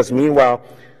Bible says. Meanwhile,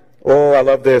 oh, I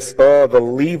love this. Oh, the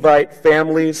Levite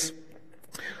families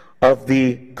of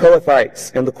the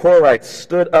Kohathites and the Korhites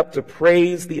stood up to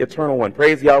praise the Eternal One,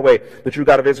 praise Yahweh, the true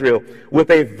God of Israel, with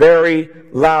a very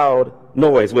loud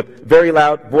noise, with very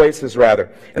loud voices,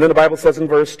 rather. And then the Bible says in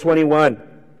verse 21,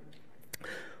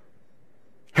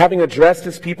 having addressed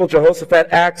his people, Jehoshaphat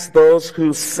asked those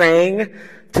who sang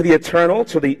to the Eternal,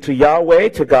 to Yahweh,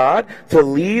 to God, to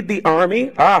lead the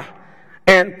army,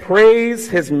 and praise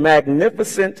his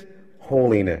magnificent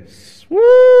holiness.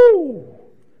 Woo!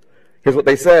 Here's what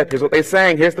they said. Here's what they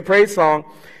sang. Here's the praise song.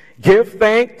 Give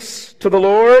thanks to the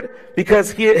Lord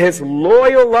because his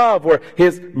loyal love or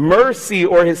his mercy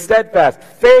or his steadfast,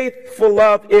 faithful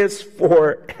love is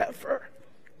forever.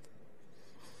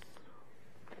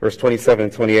 Verse 27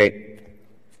 and 28.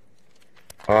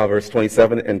 Verse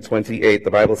 27 and 28,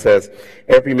 the Bible says,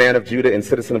 every man of Judah and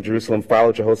citizen of Jerusalem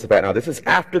followed Jehoshaphat. Now, this is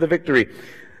after the victory.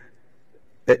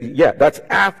 That's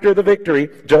after the victory.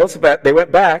 Jehoshaphat, they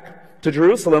went back to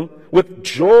Jerusalem with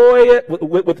joy,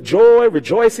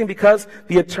 rejoicing because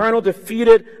the Eternal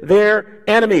defeated their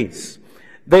enemies.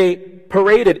 They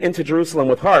paraded into Jerusalem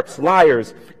with harps,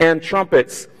 lyres, and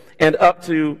trumpets, and up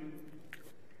to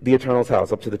the Eternal's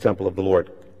house, up to the temple of the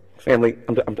Lord. Family,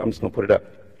 I'm just going to put it up.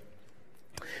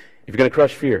 If you're going to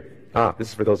crush fear, this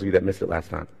is for those of you that missed it last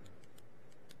time.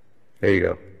 There you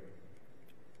go.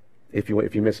 If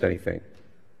you missed anything.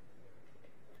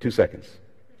 2 seconds.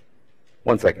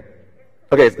 1 second.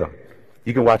 Okay, it's done.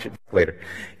 You can watch it later.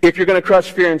 If you're going to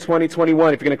crush fear in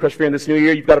 2021, if you're going to crush fear in this new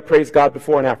year, you've got to praise God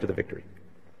before and after the victory.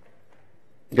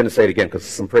 I'm going to say it again because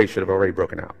some praise should have already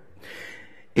broken out.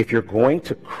 If you're going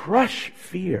to crush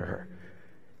fear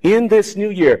in this new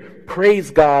year,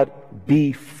 praise God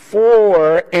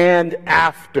before and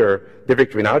after the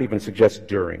victory. And I would even suggest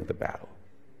during the battle.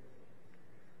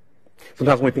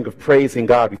 Sometimes when we think of praising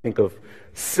God, we think of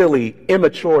silly,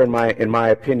 immature, in my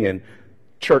opinion,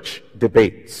 church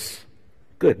debates.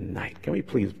 Good night. Can we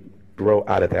please grow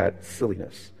out of that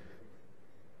silliness?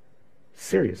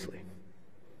 Seriously.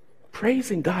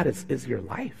 Praising God is your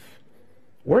life.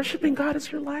 Worshiping God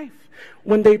is your life.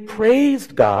 When they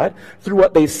praised God through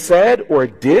what they said or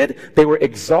did, they were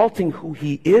exalting who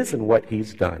He is and what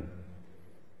He's done.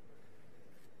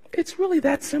 It's really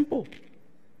that simple.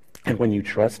 And when you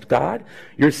trust God,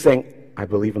 you're saying, I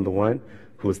believe in the one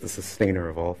who is the sustainer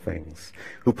of all things,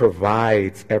 who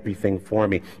provides everything for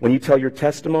me. When you tell your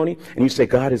testimony and you say,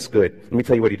 God is good, let me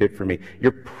tell you what He did for me.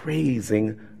 You're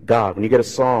praising God. When you get a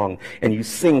song and you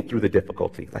sing through the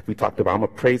difficulty, like we talked about, I'm going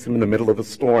to praise Him in the middle of the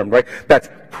storm, right? That's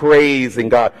praising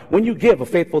God. When you give a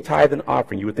faithful tithe and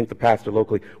offering, you would think the pastor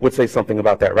locally would say something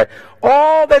about that, right?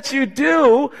 All that you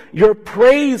do, you're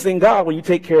praising God. When you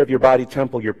take care of your body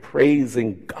temple, you're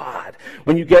praising God.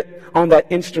 When you get on that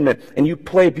instrument and you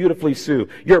play beautifully, Sue,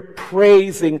 you're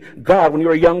praising God. When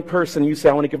you're a young person, you say,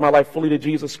 I want to give my life fully to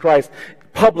Jesus Christ.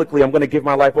 Publicly, I'm going to give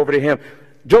my life over to Him.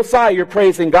 Josiah, you're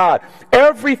praising God.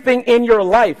 Everything in your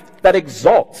life that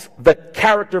exalts the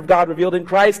character of God revealed in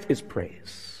Christ is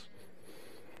praise.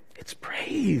 It's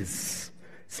praise.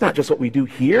 It's not just what we do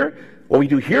here. What we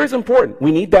do here is important.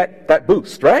 We need that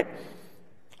boost, right?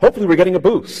 Hopefully we're getting a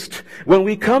boost when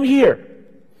we come here.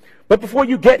 But before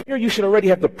you get here, you should already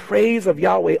have the praise of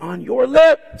Yahweh on your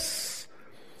lips.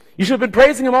 You should have been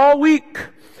praising Him all week.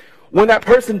 When that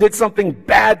person did something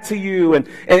bad to you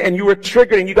and you were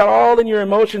triggered and you got all in your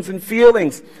emotions and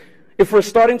feelings, if we're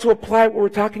starting to apply what we're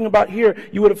talking about here,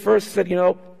 you would have first said,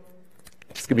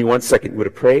 just give me 1 second. You would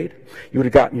have prayed. You would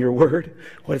have gotten your word.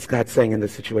 What is God saying in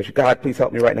this situation? God, please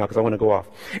help me right now because I want to go off.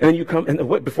 And then you come,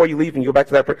 and before you leave and you go back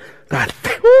to that prayer, God,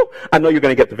 I know you're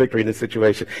going to get the victory in this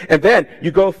situation. And then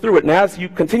you go through it. And as you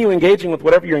continue engaging with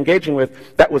whatever you're engaging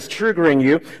with that was triggering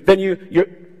you, then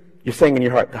you're saying in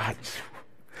your heart, God,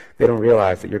 they don't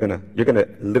realize that you're gonna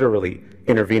literally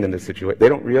intervene in this situation. They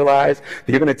don't realize that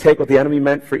you're going to take what the enemy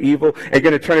meant for evil and you're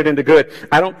going to turn it into good.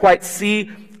 I don't quite see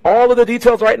all of the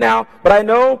details right now, but I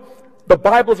know the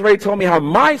Bible's already told me how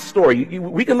my story,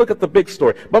 we can look at the big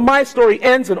story, but my story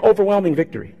ends in overwhelming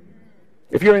victory.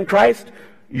 If you're in Christ,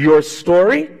 your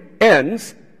story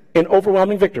ends in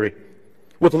overwhelming victory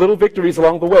with little victories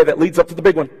along the way that leads up to the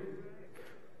big one.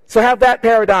 So have that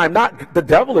paradigm. Not the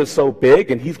devil is so big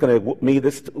and he's going to whoop me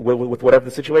with whatever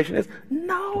the situation is.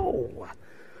 No.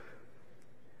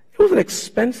 It was an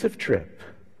expensive trip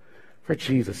for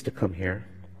Jesus to come here.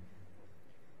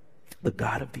 The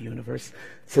God of the universe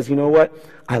says, you know what?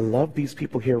 I love these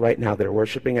people here right now that are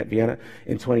worshiping at Vienna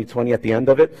in 2020. At the end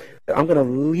of it, I'm going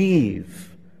to leave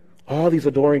all these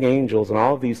adoring angels and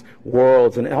all of these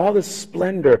worlds and all this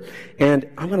splendor, and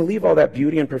I'm going to leave all that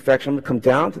beauty and perfection. I'm going to come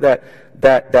down to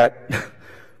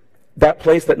that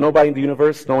place that nobody in the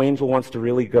universe, no angel wants to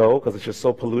really go because it's just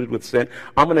so polluted with sin.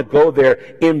 I'm going to go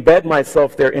there, embed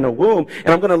myself there in a womb, and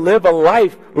I'm going to live a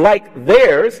life like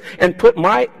theirs and put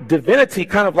my divinity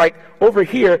kind of like over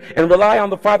here and rely on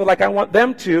the Father like I want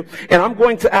them to. And I'm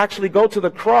going to actually go to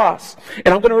the cross, and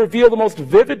I'm going to reveal the most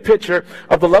vivid picture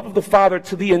of the love of the Father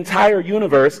to the entire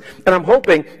universe. And I'm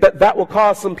hoping that that will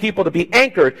cause some people to be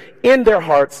anchored in their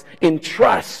hearts in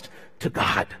trust to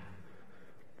God.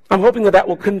 I'm hoping that that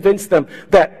will convince them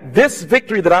that this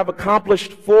victory that I've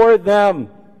accomplished for them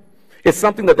is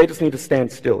something that they just need to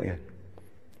stand still in.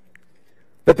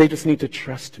 That they just need to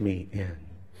trust me in.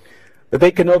 That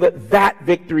they can know that that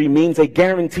victory means a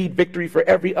guaranteed victory for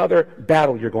every other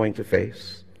battle you're going to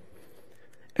face.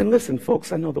 And listen,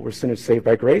 folks, I know that we're sinners saved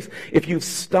by grace. If you've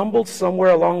stumbled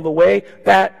somewhere along the way,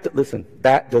 that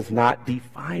does not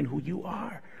define who you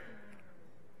are.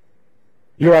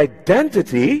 Your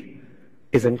identity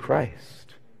is in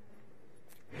Christ.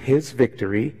 His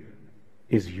victory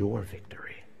is your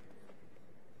victory.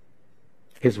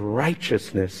 His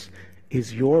righteousness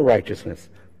is your righteousness.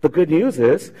 The good news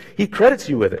is he credits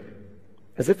you with it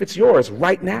as if it's yours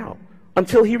right now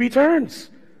until he returns.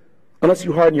 Unless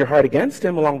you harden your heart against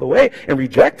him along the way and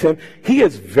reject him, he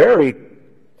doesn't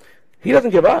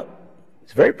give up.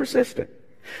 He's very persistent.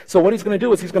 So what he's going to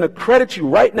do is he's going to credit you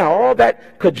right now, all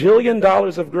that cajillion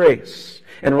dollars of grace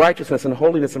and righteousness and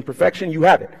holiness and perfection, you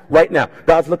have it right now.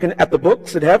 God's looking at the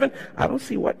books in heaven. I don't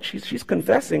see what she's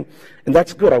confessing, and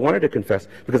that's good. I want her to confess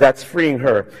because that's freeing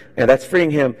her and that's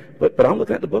freeing him. But I'm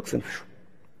looking at the books and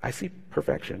I see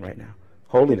perfection right now,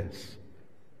 holiness,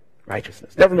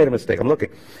 righteousness. Never made a mistake. I'm looking.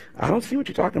 I don't see what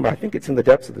you're talking about. I think it's in the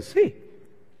depths of the sea.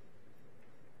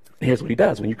 And here's what he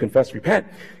does. When you confess, repent,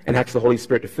 and ask the Holy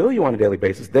Spirit to fill you on a daily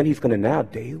basis, then he's going to now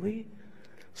daily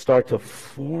start to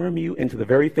form you into the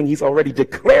very thing he's already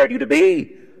declared you to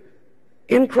be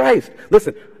in Christ.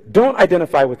 Listen, don't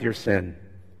identify with your sin.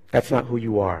 That's not who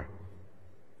you are.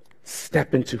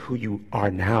 Step into who you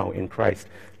are now in Christ.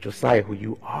 Josiah, who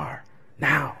you are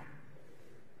now.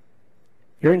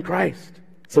 You're in Christ.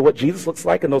 So what Jesus looks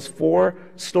like in those 4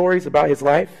 stories about his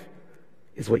life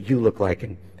is what you look like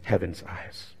in heaven's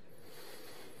eyes.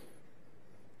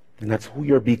 And that's who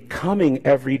you're becoming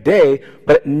every day.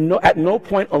 But at no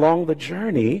point along the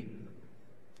journey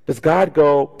does God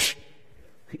go,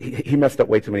 he messed up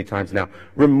way too many times now.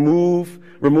 Remove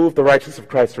the righteousness of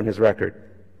Christ from his record.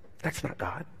 That's not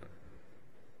God.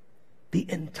 The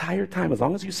entire time, as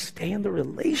long as you stay in the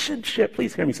relationship,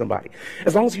 please hear me somebody.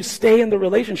 As long as you stay in the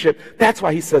relationship, that's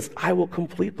why he says, I will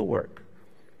complete the work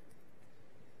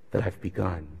that I've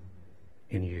begun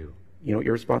in you. You know what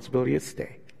your responsibility is?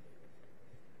 Stay.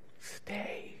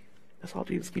 Stay. That's all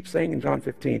Jesus keeps saying in John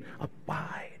 15.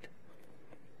 Abide.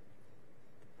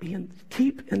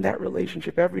 Keep in that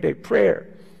relationship every day. Prayer,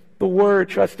 the word,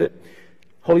 trust it.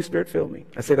 Holy Spirit, fill me.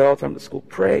 I say that all the time to school.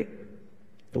 Pray.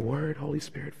 The word, Holy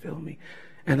Spirit, fill me.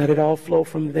 And let it all flow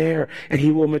from there. And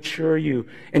he will mature you.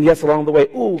 And yes, along the way,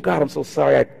 oh, God, I'm so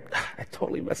sorry. I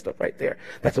totally messed up right there.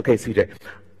 That's okay, CJ.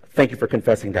 Thank you for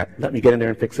confessing that. Let me get in there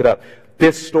and fix it up.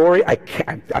 This story,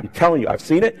 I'm telling you, I've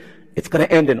seen it. It's going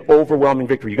to end in overwhelming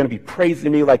victory. You're going to be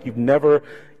praising me like you've never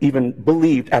even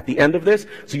believed at the end of this.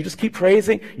 So you just keep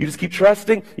praising. You just keep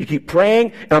trusting. You keep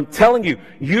praying. And I'm telling you,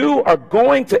 you are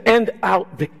going to end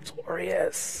out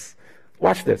victorious.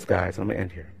 Watch this, guys. I'm going to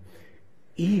end here.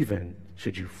 Even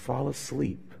should you fall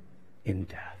asleep in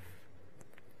death.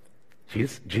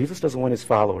 Jesus doesn't want his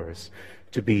followers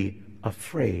to be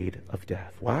afraid of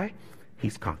death. Why?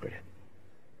 He's conquered it.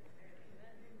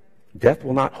 Death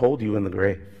will not hold you in the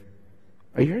grave.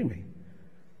 Are you hearing me?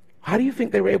 How do you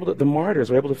think the martyrs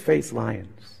were able to face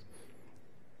lions?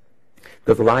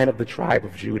 Because the Lion of the tribe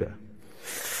of Judah,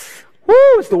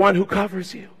 is the one who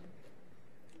covers you.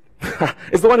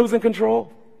 Is the one who's in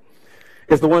control.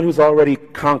 Is the one who's already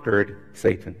conquered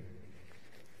Satan.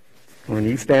 When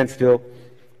you stand still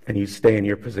and you stay in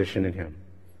your position in him,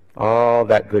 all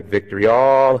that good victory,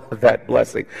 all of that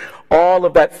blessing, all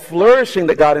of that flourishing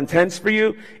that God intends for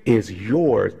you is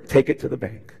yours. Take it to the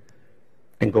bank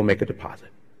and go make a deposit.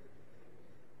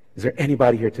 Is there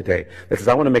anybody here today that says,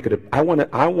 I want to make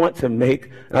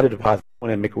not a deposit, I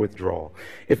want to make a withdrawal?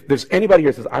 If there's anybody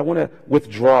here that says, I want to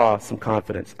withdraw some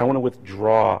confidence, I want to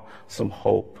withdraw some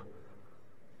hope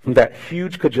from that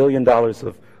huge cajillion dollars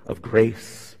of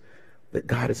grace that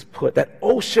God has put, that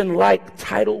ocean-like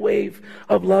tidal wave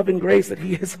of love and grace that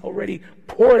he has already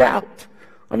poured out.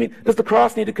 I mean, does the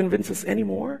cross need to convince us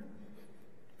anymore?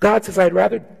 God says, I'd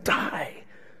rather die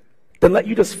than let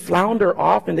you just flounder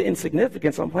off into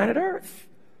insignificance on planet Earth.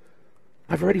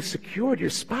 I've already secured your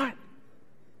spot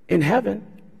in heaven.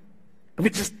 I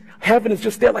mean, heaven is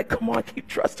just there like, come on, keep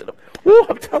trusting him. Woo,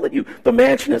 I'm telling you, the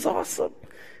mansion is awesome.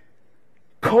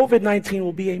 COVID-19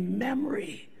 will be a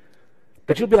memory.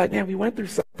 But you'll be like, man, we went through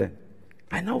something.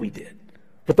 I know we did.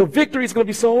 But the victory is going to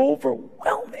be so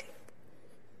overwhelming.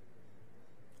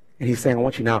 And he's saying, I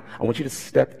want you to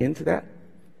step into that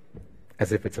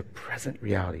as if it's a present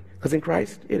reality. Because in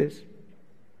Christ, it is.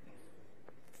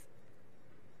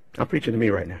 I'm preaching to me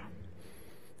right now.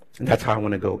 And that's how I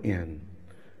want to go in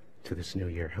to this new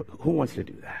year. Who wants to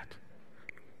do that?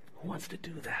 Who wants to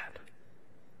do that?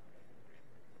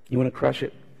 You want to crush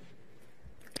it?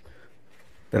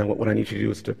 Then what I need you to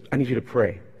do is I need you to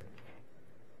pray.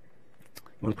 You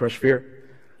want to crush fear?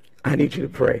 I need you to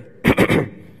pray.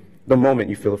 The moment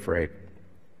you feel afraid.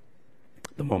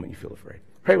 the moment you feel afraid.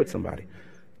 Pray with somebody.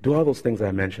 Do all those things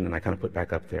I mentioned and I kind of put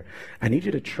back up there. I need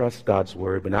you to trust God's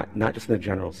word, but not just in a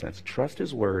general sense. Trust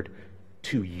his word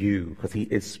to you, because he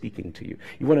is speaking to you.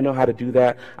 You want to know how to do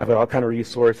that? I've got all kind of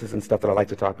resources and stuff that I like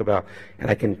to talk about, and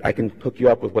I can hook you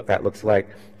up with what that looks like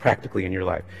practically in your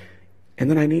life. And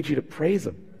then I need you to praise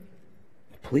him.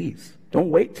 Please,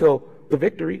 don't wait till the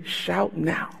victory. Shout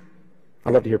now. I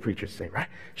love to hear preachers say, right?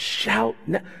 Shout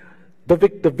now. The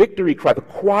victory cry. The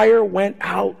choir went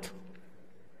out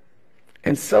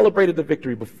and celebrated the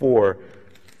victory before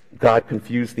God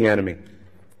confused the enemy.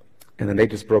 And then they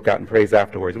just broke out in praise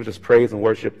afterwards. It was just praise and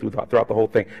worship throughout the whole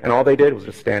thing. And all they did was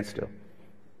just stand still.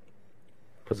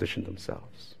 Position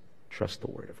themselves. Trust the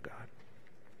word of God.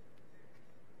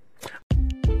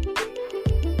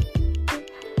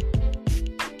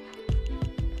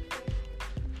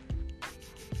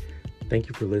 Thank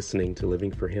you for listening to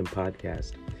Living for Him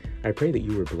podcast. I pray that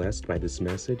you were blessed by this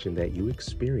message and that you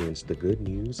experienced the good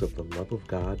news of the love of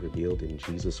God revealed in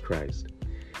Jesus Christ.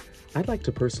 I'd like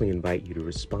to personally invite you to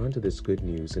respond to this good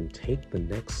news and take the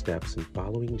next steps in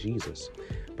following Jesus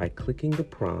by clicking the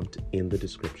prompt in the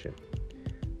description.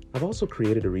 I've also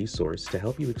created a resource to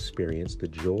help you experience the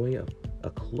joy of a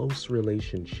close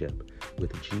relationship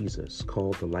with Jesus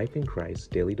called the Life in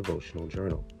Christ Daily Devotional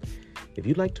Journal. If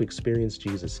you'd like to experience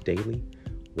Jesus daily,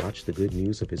 watch the good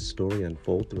news of his story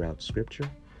unfold throughout Scripture,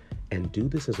 and do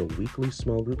this as a weekly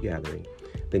small group gathering,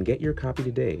 then get your copy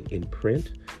today in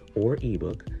print or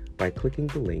ebook by clicking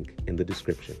the link in the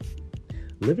description.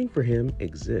 Living for Him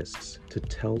exists to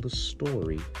tell the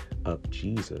story of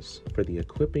Jesus for the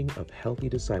equipping of healthy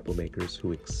disciple makers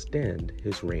who extend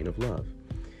his reign of love.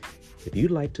 If you'd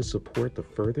like to support the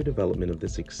further development of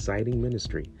this exciting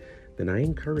ministry, then I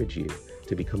encourage you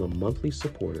to become a monthly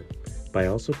supporter by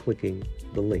also clicking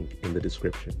the link in the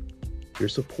description. Your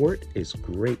support is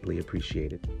greatly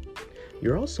appreciated.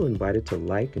 You're also invited to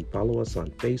like and follow us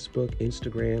on Facebook,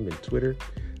 Instagram, and Twitter.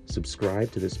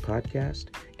 Subscribe to this podcast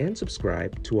and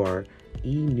subscribe to our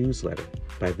e-newsletter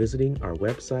by visiting our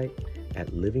website at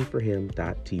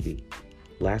livingforhim.tv.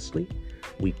 Lastly,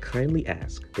 we kindly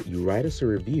ask that you write us a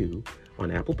review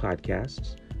on Apple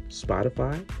Podcasts,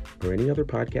 Spotify, or any other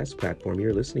podcast platform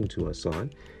you're listening to us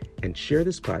on, and share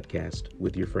this podcast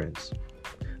with your friends.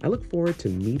 I look forward to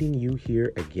meeting you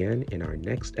here again in our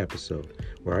next episode,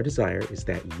 where our desire is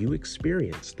that you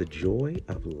experience the joy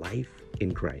of life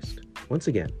in Christ. Once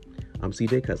again, I'm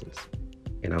CJ Cousins,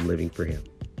 and I'm living for Him.